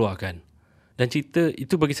kita keluarkan. Dan cerita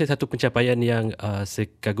itu bagi saya satu pencapaian yang saya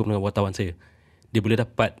kagum dengan wartawan saya. Dia boleh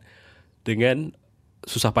dapat dengan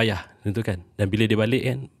susah payah, tentu kan. Dan bila dia balik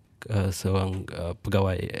kan, seorang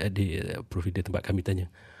pegawai di provider tempat kami tanya,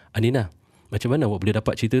 Anina, macam mana awak boleh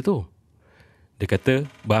dapat cerita tu? Dia kata,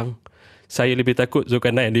 bang, saya lebih takut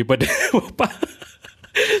Zulkarnain daripada bapa.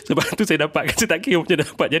 Sebab tu saya dapat. Saya tak kira macam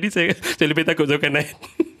dapat. Jadi saya lebih takut Zulkarnain.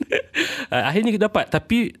 Akhirnya kita dapat.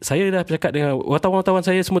 Tapi saya dah bercakap dengan wartawan-wartawan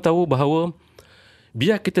saya, semua tahu bahawa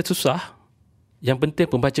biar kita susah, yang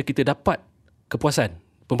penting pembaca kita dapat kepuasan.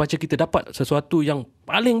 Pembaca kita dapat sesuatu yang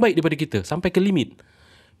paling baik daripada kita, sampai ke limit.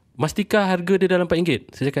 Mastika harga dia dalam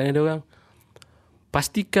RM4. Saya cakap dengan dia orang,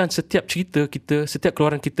 pastikan setiap cerita kita, setiap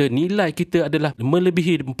keluaran kita, nilai kita adalah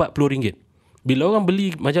melebihi RM40. Bila orang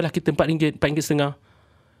beli majalah kita RM4, RM4.50,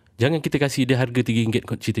 jangan kita kasih dia harga RM3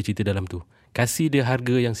 cerita-cerita dalam tu. Kasih dia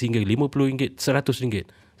harga yang sehingga RM50, RM100.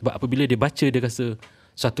 Sebab apabila dia baca, dia rasa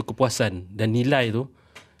satu kepuasan dan nilai tu,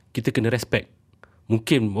 kita kena respect.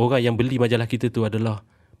 Mungkin orang yang beli majalah kita tu adalah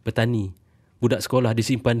petani, budak sekolah, dia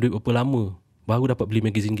simpan duit berapa lama baru dapat beli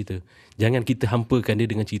magazine kita. Jangan kita hampakan dia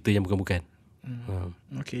dengan cerita yang bukan-bukan.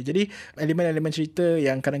 Okey, jadi elemen-elemen cerita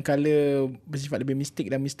yang kadang-kala bersifat lebih mistik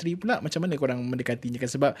dan misteri pula, macam mana korang mendekatinya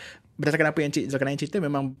kan? Sebab berdasarkan apa yang Cik Zulkarnain cerita,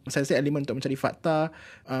 memang saya rasa elemen untuk mencari fakta,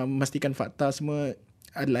 memastikan fakta semua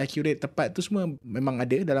adalah accurate, tepat, tu semua memang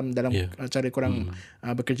ada dalam cara korang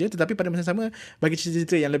bekerja. Tetapi pada masa sama, bagi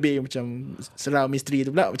cerita-cerita yang lebih macam seram misteri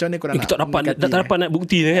tu pula, macam mana korang kita tak dapat nak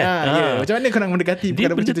bukti kan? Macam mana korang mendekati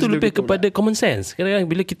dia benda tu lebih kepada common sense. Kadang-kadang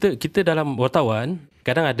bila kita dalam wartawan,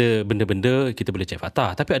 kadang ada benda-benda kita boleh cek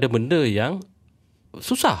fakta, tapi ada benda yang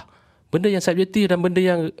susah, benda yang subjektif dan benda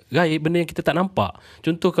yang gaib, benda yang kita tak nampak.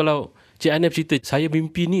 Contoh kalau Cik Anif cerita, saya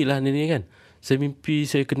mimpi ni lah ni kan, saya mimpi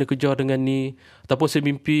saya kena kejar dengan ni, ataupun saya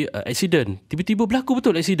mimpi accident, tiba-tiba berlaku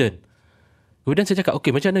betul accident. Kemudian saya cakap, okey,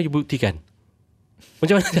 macam mana you buktikan?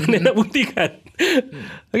 Macam mana nak buktikan?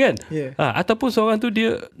 Kan? Ataupun seorang tu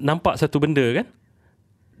dia nampak satu benda kan,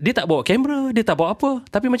 dia tak bawa kamera, dia tak bawa apa,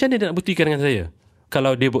 tapi macam mana dia nak buktikan dengan saya?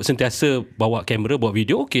 Kalau dia sentiasa bawa kamera, bawa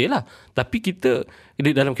video, okey lah. Tapi kita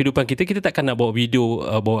dalam kehidupan kita takkan nak bawa video,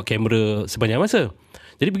 bawa kamera sebanyak masa.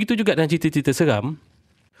 Jadi begitu juga dengan cerita-cerita seram.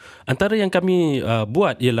 Antara yang kami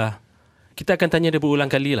buat ialah kita akan tanya dia berulang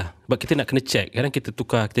kali lah. Sebab kita nak kena check. Kadang kita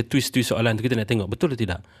tukar, kita twist soalan tu, kita nak tengok betul atau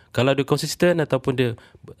tidak. Kalau dia konsisten ataupun dia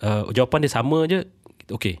jawapan dia sama je,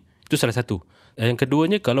 okey. Itu salah satu. Yang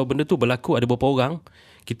keduanya, kalau benda tu berlaku ada beberapa orang,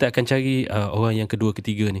 kita akan cari orang yang kedua,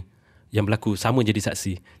 ketiga ni yang berlaku sama jadi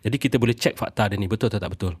saksi. Jadi kita boleh check fakta dia ni betul atau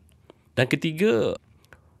tak betul. Dan ketiga,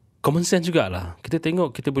 common sense jugalah. Kita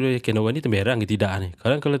tengok, kita boleh yakin orang ni temberang ke tidak ni.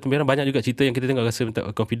 Kalau temberang, banyak juga cerita yang kita tengok rasa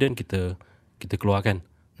tak confident, kita keluarkan.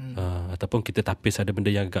 Ataupun kita tapis ada benda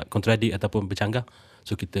yang agak kontradik ataupun bercanggah,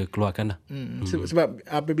 so kita keluarkan lah. Sebab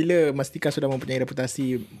apabila Mastika sudah mempunyai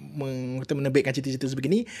reputasi menerbitkan cerita-cerita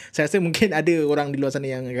sebegini, saya rasa mungkin ada orang di luar sana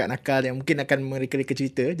yang agak nakal, yang mungkin akan mereka-reka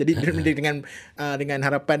cerita. Jadi dengan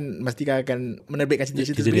harapan Mastika akan menerbitkan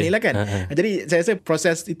cerita-cerita sebegini lah kan. Jadi saya rasa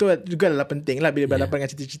proses itu juga adalah penting lah bila berhadapan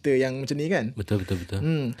dengan cerita-cerita yang macam ni kan. Betul.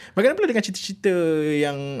 Bagaimana pula dengan cerita-cerita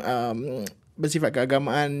yang bersifat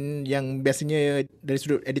keagamaan, yang biasanya dari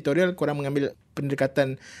sudut editorial korang mengambil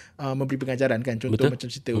pendekatan memberi pengajaran kan. Contoh macam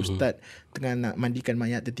cerita ustaz tengah nak mandikan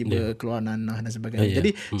mayat, tiba-tiba keluar nanah dan sebagainya.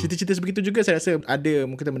 Jadi cerita-cerita sebegitu juga saya rasa ada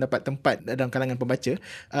mungkin mendapat tempat dalam kalangan pembaca.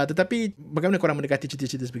 Tetapi bagaimana korang mendekati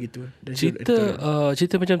cerita-cerita sebegitu?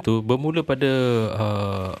 Cerita macam tu bermula pada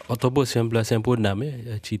Oktober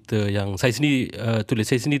 1996 cerita yang saya sendiri tulis.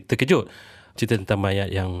 Saya sendiri terkejut, cerita tentang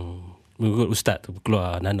mayat yang mengikut ustaz tu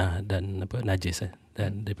keluar nanah dan najis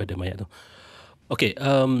dan daripada mayat tu. Okey,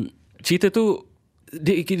 cerita tu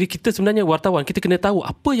kita sebenarnya wartawan, kita kena tahu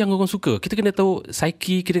apa yang orang suka. Kita kena tahu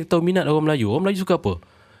psyche, kita kena tahu minat orang Melayu. Orang Melayu suka apa?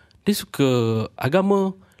 Dia suka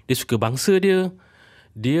agama, dia suka bangsa dia.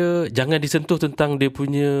 Dia jangan disentuh tentang dia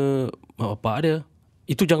punya mak bapak dia.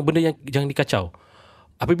 Itu benda yang jangan dikacau.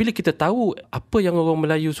 Apabila kita tahu apa yang orang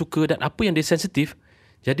Melayu suka dan apa yang dia sensitif,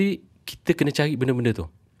 jadi kita kena cari benda-benda tu.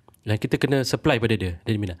 Dan kita kena supply pada dia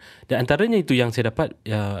minat. Dan antaranya itu yang saya dapat,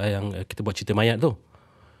 yang kita buat cerita mayat tu.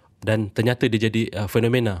 Dan ternyata dia jadi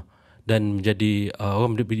fenomena dan menjadi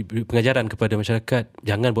orang beri pengajaran kepada masyarakat,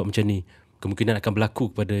 jangan buat macam ni, kemungkinan akan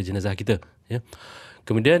berlaku kepada jenazah kita ya.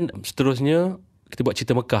 Kemudian seterusnya kita buat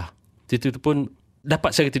cerita Mekah. Cerita itu pun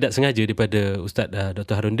dapat secara tidak sengaja daripada Ustaz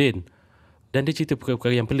Dr. Harun Din, dan dia cerita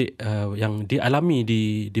perkara-perkara yang pelik yang dia alami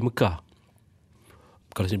di Mekah.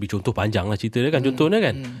 Kalau saya beri contoh panjang lah cerita dia kan, contohnya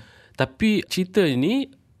kan. Tapi cerita ini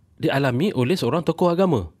dialami oleh seorang tokoh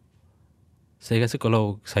agama. Saya rasa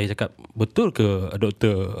kalau saya cakap betul ke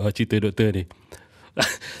doktor, cerita doktor ni,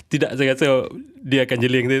 tidak, saya rasa dia akan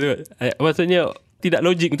jeling tu. Maksudnya tidak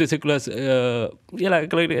logik untuk saya keluar. Yalah,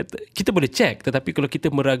 kalau kita boleh check, tetapi kalau kita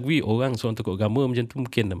meragui orang, seorang tokoh agama macam tu,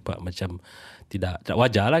 mungkin nampak macam tidak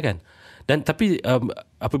wajar lah kan. Dan tapi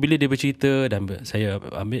apabila dia bercerita dan saya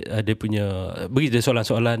ambil dia punya, beri dia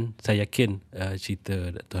soalan-soalan, saya yakin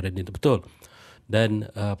cerita Dr. Harun itu betul. Dan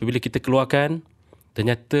apabila kita keluarkan,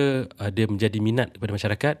 ternyata dia menjadi minat kepada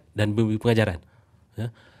masyarakat dan memberi pengajaran.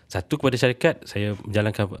 Satu, kepada syarikat, saya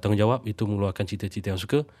menjalankan tanggungjawab itu mengeluarkan cerita-cerita yang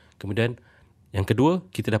suka. Kemudian yang kedua,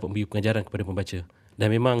 kita dapat memberi pengajaran kepada pembaca. Dan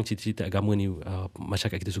memang cerita-cerita agama ni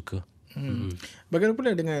masyarakat kita suka. Bagaimana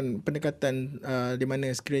pula dengan pendekatan di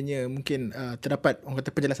mana sekiranya mungkin terdapat orang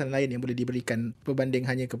kata penjelasan lain yang boleh diberikan berbanding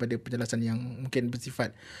hanya kepada penjelasan yang mungkin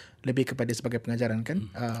bersifat lebih kepada sebagai pengajaran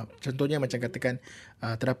kan? Contohnya macam katakan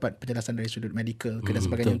terdapat penjelasan dari sudut medical ke dan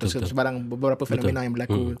sebagainya untuk sebarang beberapa fenomena yang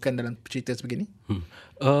berlaku kan dalam cerita sebegini.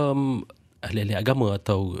 Ahli-ahli agama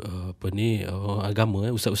atau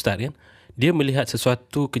agama, ustaz-ustaz kan, dia melihat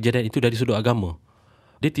sesuatu kejadian itu dari sudut agama.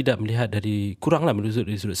 Dia tidak melihat dari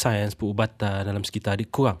sudut sains, perubatan dalam sekitar dia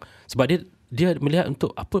kurang. Sebab dia melihat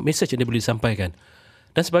untuk apa mesej yang dia boleh sampaikan.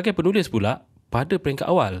 Dan sebagai penulis pula, pada peringkat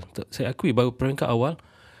awal, saya akui baru peringkat awal,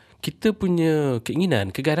 kita punya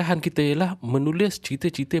keinginan, kegairahan kita ialah menulis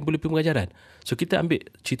cerita-cerita yang boleh pengajaran. So kita ambil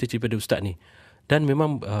cerita-cerita pada ustaz ni. Dan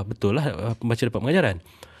memang betul lah pembaca dapat pengajaran.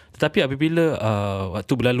 Tetapi apabila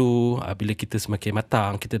waktu berlalu, bila kita semakin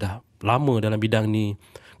matang, kita dah lama dalam bidang ni,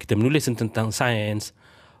 kita menulis tentang sains,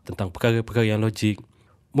 tentang perkara-perkara yang logik,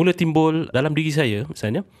 mula timbul dalam diri saya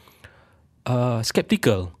misalnya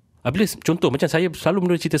skeptical. Bila contoh macam saya selalu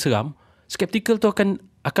menulis cerita seram, skeptical tu akan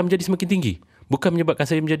menjadi semakin tinggi. Bukan menyebabkan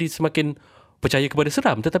saya menjadi semakin percaya kepada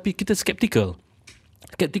seram, tetapi kita skeptical.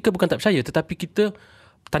 Skeptical bukan tak percaya, tetapi kita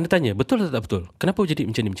tanda tanya, betul atau tak betul? Kenapa jadi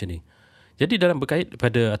macam ni? Jadi dalam berkait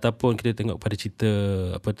pada ataupun kita tengok pada cerita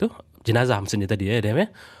jenazah misalnya tadi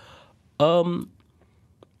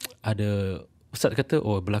ada ustaz kata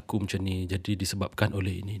berlaku macam ni, jadi disebabkan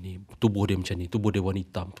oleh ini tubuh dia macam ni, tubuh dia warna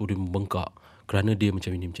hitam, tubuh dia membengkak kerana dia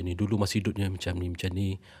macam ni, dulu masih hidupnya macam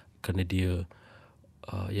ni kerana dia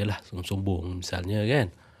sombong misalnya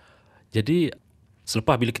kan. Jadi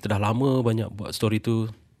selepas bila kita dah lama banyak buat story tu,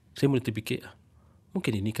 saya mula terfikir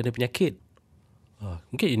mungkin ini kerana penyakit,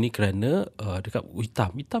 mungkin ini kerana dekat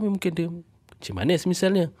hitam yang mungkin dia cik manis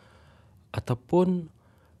misalnya, ataupun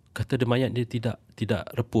kata dia mayat dia tidak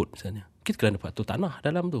reput misalnya. Kita kerana faktor tanah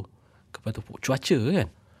dalam tu, faktor cuaca kan.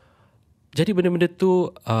 Jadi benda-benda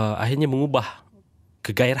tu akhirnya mengubah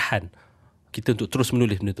kegairahan kita untuk terus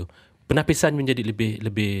menulis benda tu. Penapisan menjadi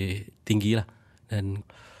lebih tinggi lah. Dan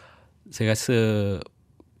saya rasa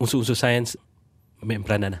unsur-unsur sains main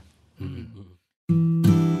peranan lah.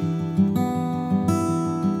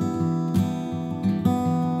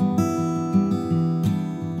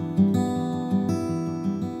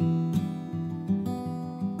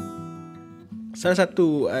 Salah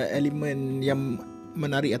satu elemen yang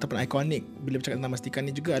menarik ataupun ikonik bila bercakap tentang Mastika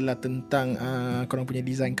ni juga adalah tentang korang punya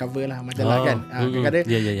design cover lah majalah kan.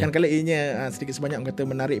 Kadang-kadang ianya sedikit sebanyak orang kata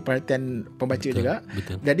menarik perhatian pembaca juga.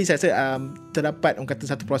 Jadi saya rasa terdapat orang kata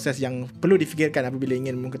satu proses yang perlu difikirkan apabila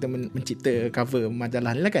ingin orang kata mencipta cover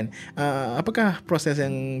majalah ni lah kan. Apakah proses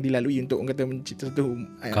yang dilalui untuk orang kata mencipta satu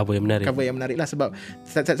cover yang menarik lah, sebab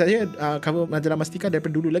saya cover majalah Mastika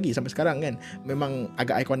daripada dulu lagi sampai sekarang kan memang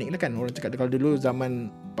agak ikonik lah kan. Orang cakap kalau dulu zaman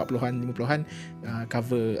 40-an 50-an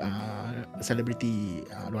cover selebriti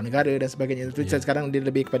luar negara dan sebagainya. Sekarang dia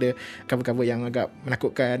lebih kepada cover-cover yang agak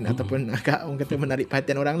menakutkan ataupun agak orang kata menarik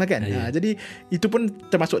perhatian orang lah kan. Jadi itu pun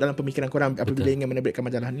termasuk dalam pemikiran korang apabila ingin menerbitkan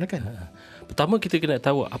majalah ni lah kan. Pertama kita kena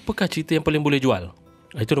tahu apakah cerita yang paling boleh jual.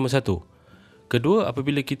 Itu nombor satu. Kedua,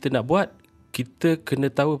 apabila kita nak buat, kita kena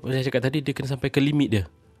tahu, macam saya cakap tadi, dia kena sampai ke limit dia.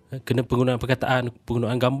 Kena penggunaan perkataan,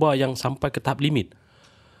 penggunaan gambar yang sampai ke tahap limit.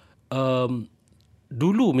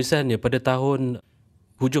 Dulu misalnya pada tahun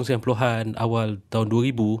hujung 90-an, awal tahun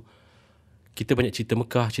 2000, kita banyak cerita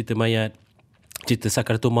Mekah, cerita mayat, cerita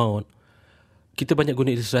Sakaratul Maut. Kita banyak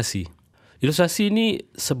guna ilustrasi. Ilustrasi ni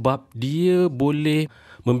sebab dia boleh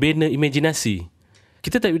membina imajinasi.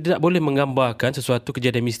 Kita tidak boleh menggambarkan sesuatu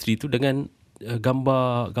kejadian misteri tu dengan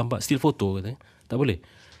gambar still foto. Tak boleh.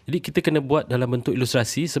 Jadi kita kena buat dalam bentuk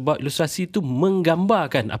ilustrasi sebab ilustrasi tu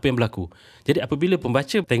menggambarkan apa yang berlaku. Jadi apabila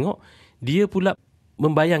pembaca tengok, dia pula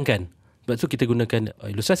membayangkan. Sebab tu kita gunakan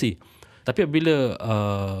ilustrasi. Tapi apabila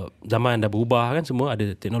zaman dah berubah kan, semua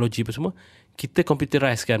ada teknologi apa semua, kita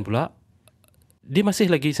computerizekan pula. Dia masih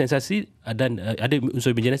lagi sensasi dan ada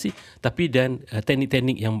unsur imajinasi, tapi dan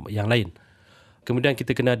teknik-teknik yang lain. Kemudian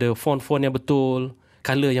kita kena ada font-font yang betul,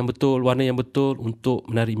 color yang betul, warna yang betul untuk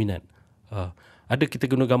menarik minat. Ada kita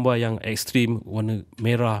guna gambar yang ekstrim, warna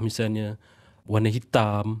merah misalnya, warna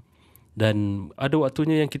hitam. Dan ada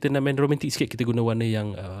waktunya yang kita nak main romantik sikit, kita guna warna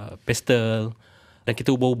yang pastel dan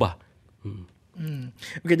kita ubah-ubah.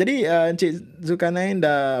 Okey, jadi Encik Zulkarnain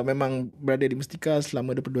dah memang berada di Mustika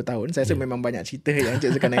selama 22 tahun. Saya rasa memang banyak cerita yang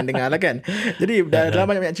Encik Zulkarnain dengar lah kan. Jadi dalam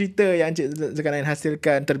banyak cerita yang Encik Zulkarnain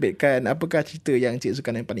hasilkan, terbitkan, apakah cerita yang Encik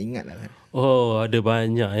Zulkarnain paling ingat lah? Oh, ada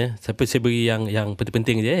banyak ya. Sampai saya beri yang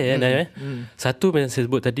penting-penting je Satu yang saya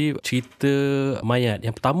sebut tadi, cerita mayat.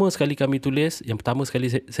 Yang pertama sekali kami tulis, yang pertama sekali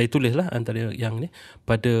saya tulis lah antara yang ni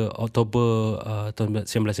pada Oktober tahun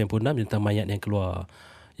 1996 tentang mayat yang keluar.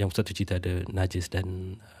 Yang satu cerita ada najis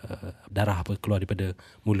dan darah apa keluar daripada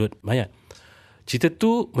mulut mayat. Cerita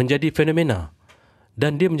tu menjadi fenomena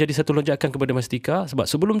dan dia menjadi satu lonjakan kepada Mastika, sebab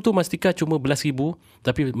sebelum tu Mastika cuma belas ribu,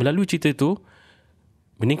 tapi melalui cerita tu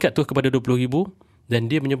meningkat tu kepada 20,000 dan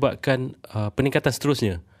dia menyebabkan peningkatan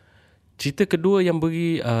seterusnya. Cerita kedua yang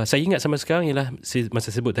beri saya ingat sampai sekarang ialah masa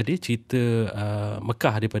sebut tadi cerita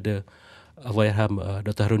Mekah daripada Allahyarham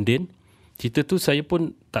Dr. Harundin. Cerita tu saya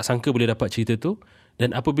pun tak sangka boleh dapat cerita tu.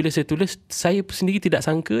 Dan apabila saya tulis, saya sendiri tidak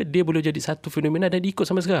sangka dia boleh jadi satu fenomena dan diikut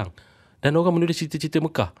sampai sekarang. Dan orang menulis cerita-cerita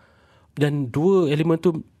Mekah. Dan dua elemen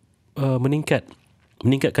tu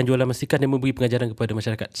meningkatkan jualan Mastika dan memberi pengajaran kepada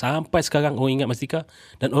masyarakat. Sampai sekarang orang ingat Mastika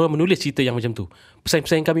dan orang menulis cerita yang macam tu.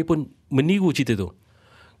 Pesaing-pesaing kami pun meniru cerita tu.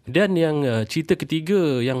 Dan yang cerita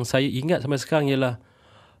ketiga yang saya ingat sampai sekarang ialah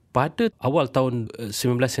pada awal tahun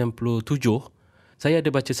 1997, saya ada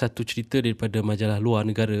baca satu cerita daripada majalah luar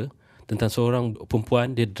negara tentang seorang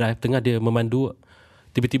perempuan, dia drive, tengah dia memandu,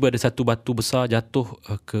 tiba-tiba ada satu batu besar jatuh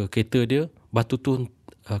ke kereta dia, batu tu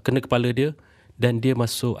kena kepala dia dan dia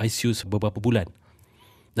masuk ICU beberapa bulan.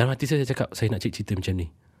 Dalam hati saya cakap, saya nak cek cerita macam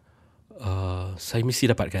ni. Saya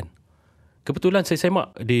mesti dapatkan. Kebetulan saya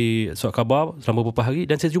semak di surat khabar selama beberapa hari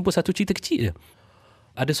dan saya jumpa satu cerita kecil je.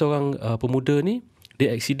 Ada seorang pemuda ni,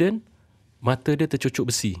 dia aksiden, mata dia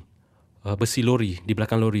tercucuk besi lori di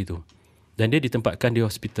belakang lori tu. Dan dia ditempatkan di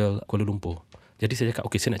hospital Kuala Lumpur. Jadi saya cakap,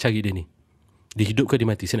 okey, saya nak cari dia ni. Dia hidup ke dia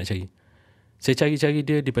mati, saya nak cari. Saya cari-cari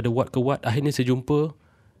dia daripada ward ke ward. Akhirnya saya jumpa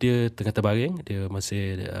dia tengah terbaring, dia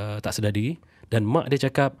masih tak sedar diri. Dan mak dia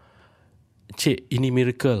cakap, "Cik, ini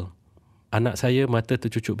miracle. Anak saya mata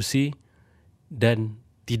tercucuk besi dan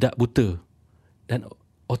tidak buta. Dan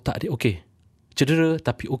otak dia okey. Cedera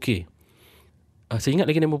tapi okey." Saya ingat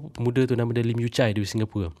lagi nama pemuda tu, nama dia Lim Yu Chai di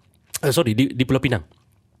Singapura. Di Pulau Pinang.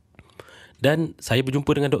 Dan saya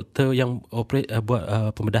berjumpa dengan doktor yang buat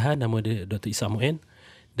pembedahan, nama dia Dr. Ishak Mu'in.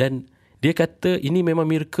 Dan dia kata ini memang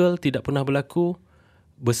miracle, tidak pernah berlaku.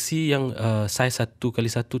 Besi yang saiz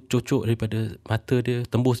 1x1 cocok daripada mata dia,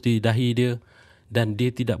 tembus di dahi dia. Dan dia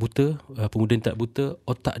tidak buta, pemuda yang tak buta,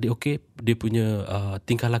 otak dia okey, dia punya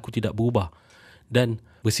tingkah laku tidak berubah. Dan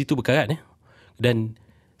besi tu berkarat. Dan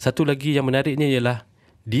satu lagi yang menariknya ialah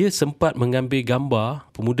dia sempat mengambil gambar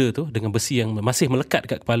pemuda tu dengan besi yang masih melekat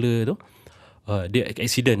kat kepala tu. Dia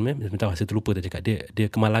accident, sebentar saya terlupa tak cakap, dia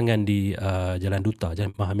kemalangan di Jalan Duta,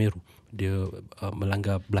 Jalan Mahameru. Dia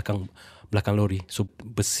melanggar belakang lori. So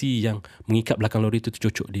besi yang mengikat belakang lori itu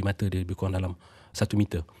tercocok di mata dia, lebih kurang dalam 1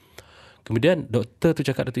 meter. Kemudian doktor tu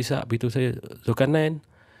cakap, Dr. Ishak beritahu saya, "Zulkarnain,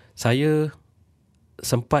 saya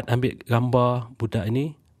sempat ambil gambar budak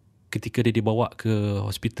ini ketika dia dibawa ke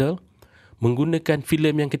hospital menggunakan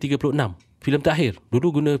filem yang ke-36, filem terakhir.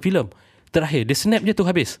 Dulu guna filem terakhir, dia snap je tu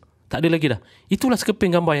habis, tak ada lagi dah. Itulah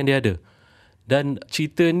sekeping gambar yang dia ada." Dan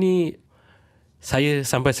cerita ni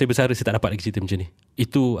sampai saya bersara, saya tak dapat lagi cerita macam ni.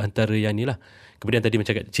 Itu antara yang ni lah. Kemudian tadi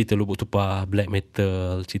macam cerita Lubuk Tupah, Black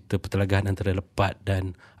Metal, cerita pertelagahan antara Lepat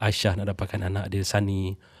dan Aisyah nak dapatkan anak dia,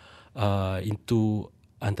 Sani. Itu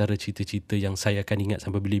antara cerita-cerita yang saya akan ingat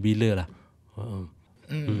sampai bila-bila lah.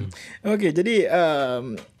 Okey, jadi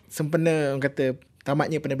sempena orang kata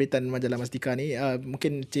tamatnya penerbitan majalah Mastika ni,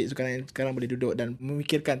 mungkin Cik Zulkarnain sekarang boleh duduk dan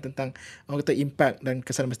memikirkan tentang orang kata impak dan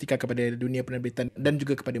kesan Mastika kepada dunia penerbitan dan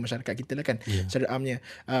juga kepada masyarakat kita lah kan. Secara amnya,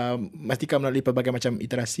 Mastika melalui pelbagai macam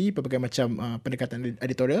iterasi, pelbagai macam pendekatan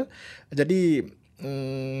editorial. Jadi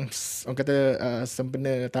orang kata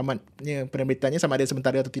sempena tamatnya penerbitannya, sama ada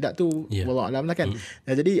sementara atau tidak tu wallahu alam lah kan.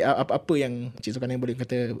 Jadi apa yang Cik Zulkarnain boleh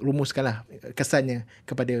kata rumuskanlah kesannya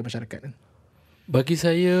kepada masyarakat? Bagi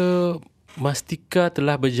saya, Mastika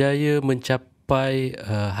telah berjaya mencapai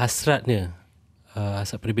hasratnya,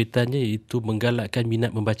 hasrat penerbitannya, iaitu menggalakkan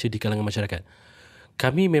minat membaca di kalangan masyarakat.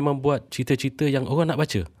 Kami memang buat cerita-cerita yang orang nak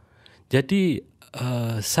baca. Jadi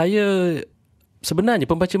saya sebenarnya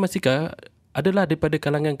pembaca Mastika adalah daripada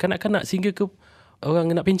kalangan kanak-kanak sehingga ke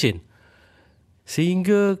orang nak pencen,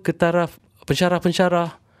 sehingga ke taraf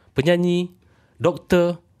pensyarah-pensyarah, penyanyi,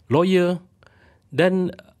 doktor, lawyer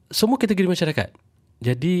dan semua kategori masyarakat.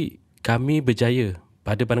 Jadi kami berjaya,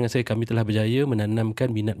 pada pandangan saya, kami telah berjaya menanamkan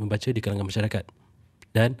minat membaca di kalangan masyarakat.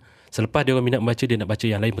 Dan selepas dia orang minat membaca, dia nak baca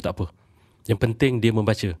yang lain pun tak apa. Yang penting dia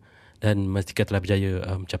membaca. dan Mastika telah berjaya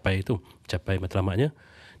mencapai matlamatnya.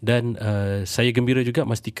 Dan saya gembira juga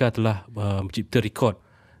Mastika telah mencipta rekod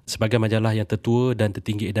sebagai majalah yang tertua dan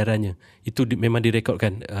tertinggi edarannya. Itu memang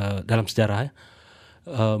direkodkan dalam sejarah.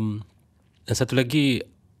 Dan satu lagi,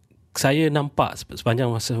 saya nampak sepanjang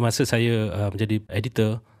masa saya menjadi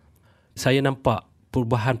editor, saya nampak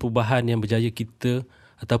perubahan-perubahan yang berjaya kita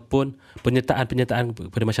ataupun penyertaan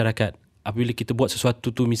kepada masyarakat. Apabila kita buat sesuatu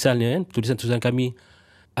tu, misalnya tulisan-tulisan kami,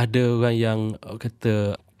 ada orang yang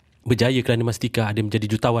kata berjaya kerana Mastika, ada yang menjadi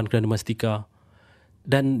jutawan kerana Mastika,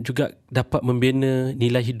 dan juga dapat membina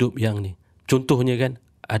nilai hidup yang ni. Contohnya kan,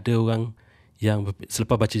 ada orang yang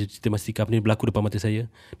selepas baca cerita Mastika, benda berlaku depan mata saya,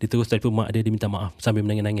 dia terus telefon mak dia minta maaf sambil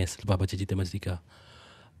menangis-nangis selepas baca cerita Mastika.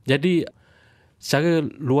 Jadi secara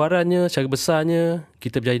luarannya, secara besarnya,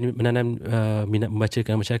 kita berjaya menanam minat membaca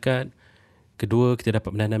dalam masyarakat. Kedua, kita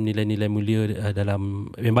dapat menanam nilai-nilai mulia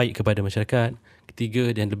dalam yang baik kepada masyarakat.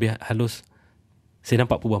 Ketiga, dan lebih halus, saya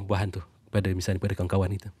nampak perubahan-perubahan tu pada kawan-kawan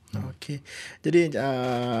kita. Okey. Jadi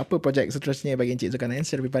apa projek seterusnya bagi Encik Zulkarnain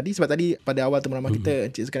secara pribadi? Sebab tadi pada awal temu kita,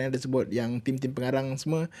 Encik Zulkarnain ada sebut yang tim-tim pengarang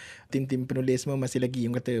semua, tim-tim penulis semua masih lagi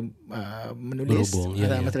yang kata menulis,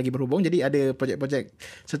 masih lagi berhubung. Jadi ada projek-projek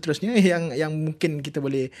seterusnya yang mungkin kita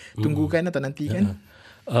boleh tunggukan atau nantikan.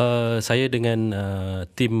 Saya dengan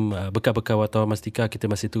tim bekal-bekal wartawan Mastika, kita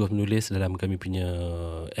masih terus menulis dalam kami punya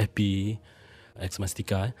FB X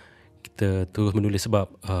Mastika. Kita terus menulis sebab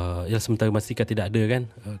sementara Mastika tidak ada kan,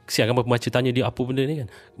 kesian ramai pembaca tanya dia apa benda ni kan,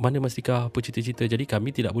 mana Mastika, apa cerita-cerita. Jadi kami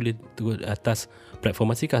tidak boleh turun atas platform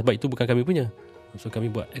Mastika sebab itu bukan kami punya. So kami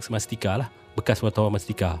buat X Mastika lah, bekas wartawan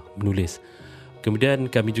Mastika menulis. Kemudian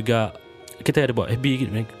kami juga, kita ada buat FB,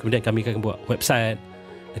 kemudian kami akan buat website,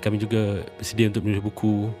 dan kami juga bersedia untuk menulis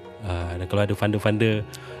buku. Dan kalau ada funder-funder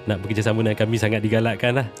nak bekerjasama dengan kami, sangat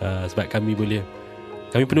digalakkan lah. Sebab kami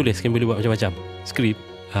penulis, kami boleh buat macam-macam, skrip,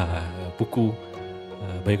 buku,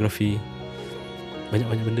 biografi,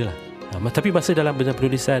 banyak-banyak benda lah. Tapi masa dalam bidang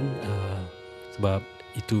penulisan, sebab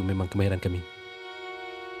itu memang kemahiran kami.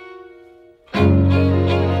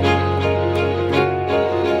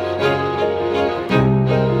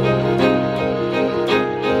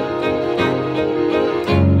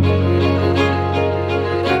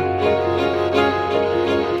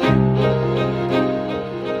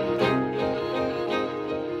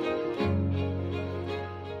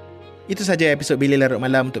 Itu sahaja episod Bilik Larut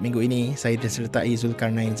Malam untuk minggu ini. Saya disertai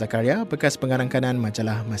Zulkarnain Zakaria, bekas pengarang kanan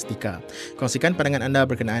majalah Mastika. Kongsikan pandangan anda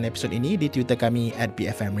berkenaan episod ini di Twitter kami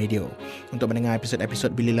 @BFM Radio. Untuk mendengar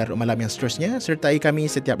episod-episod Bilik Larut Malam yang seterusnya, sertai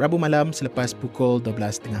kami setiap Rabu malam selepas pukul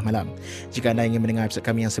 12.30 malam. Jika anda ingin mendengar episod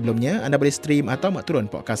kami yang sebelumnya, anda boleh stream atau muat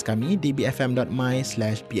turun podcast kami di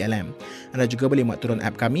bfm.my/blm. Anda juga boleh muat turun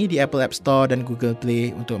app kami di Apple App Store dan Google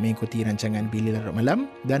Play untuk mengikuti rancangan Bilik Larut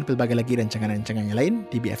Malam dan pelbagai lagi rancangan-rancangan yang lain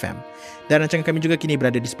di BFM. Dan rancangan kami juga kini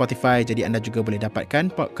berada di Spotify, jadi anda juga boleh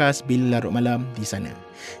dapatkan podcast Bilik Larut Malam di sana.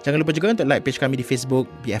 Jangan lupa juga untuk like page kami di Facebook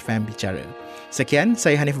BFM Bicara. Sekian,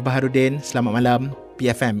 saya Hanif Baharudin. Selamat malam.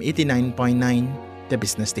 BFM 89.9, The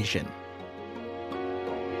Business Station.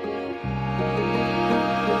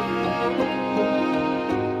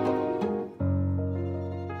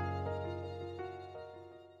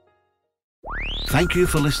 Thank you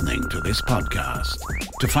for listening to this podcast.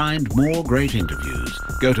 To find more great interviews,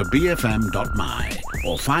 go to bfm.my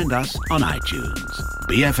or find us on iTunes.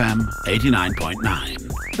 BFM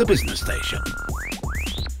 89.9, the business station.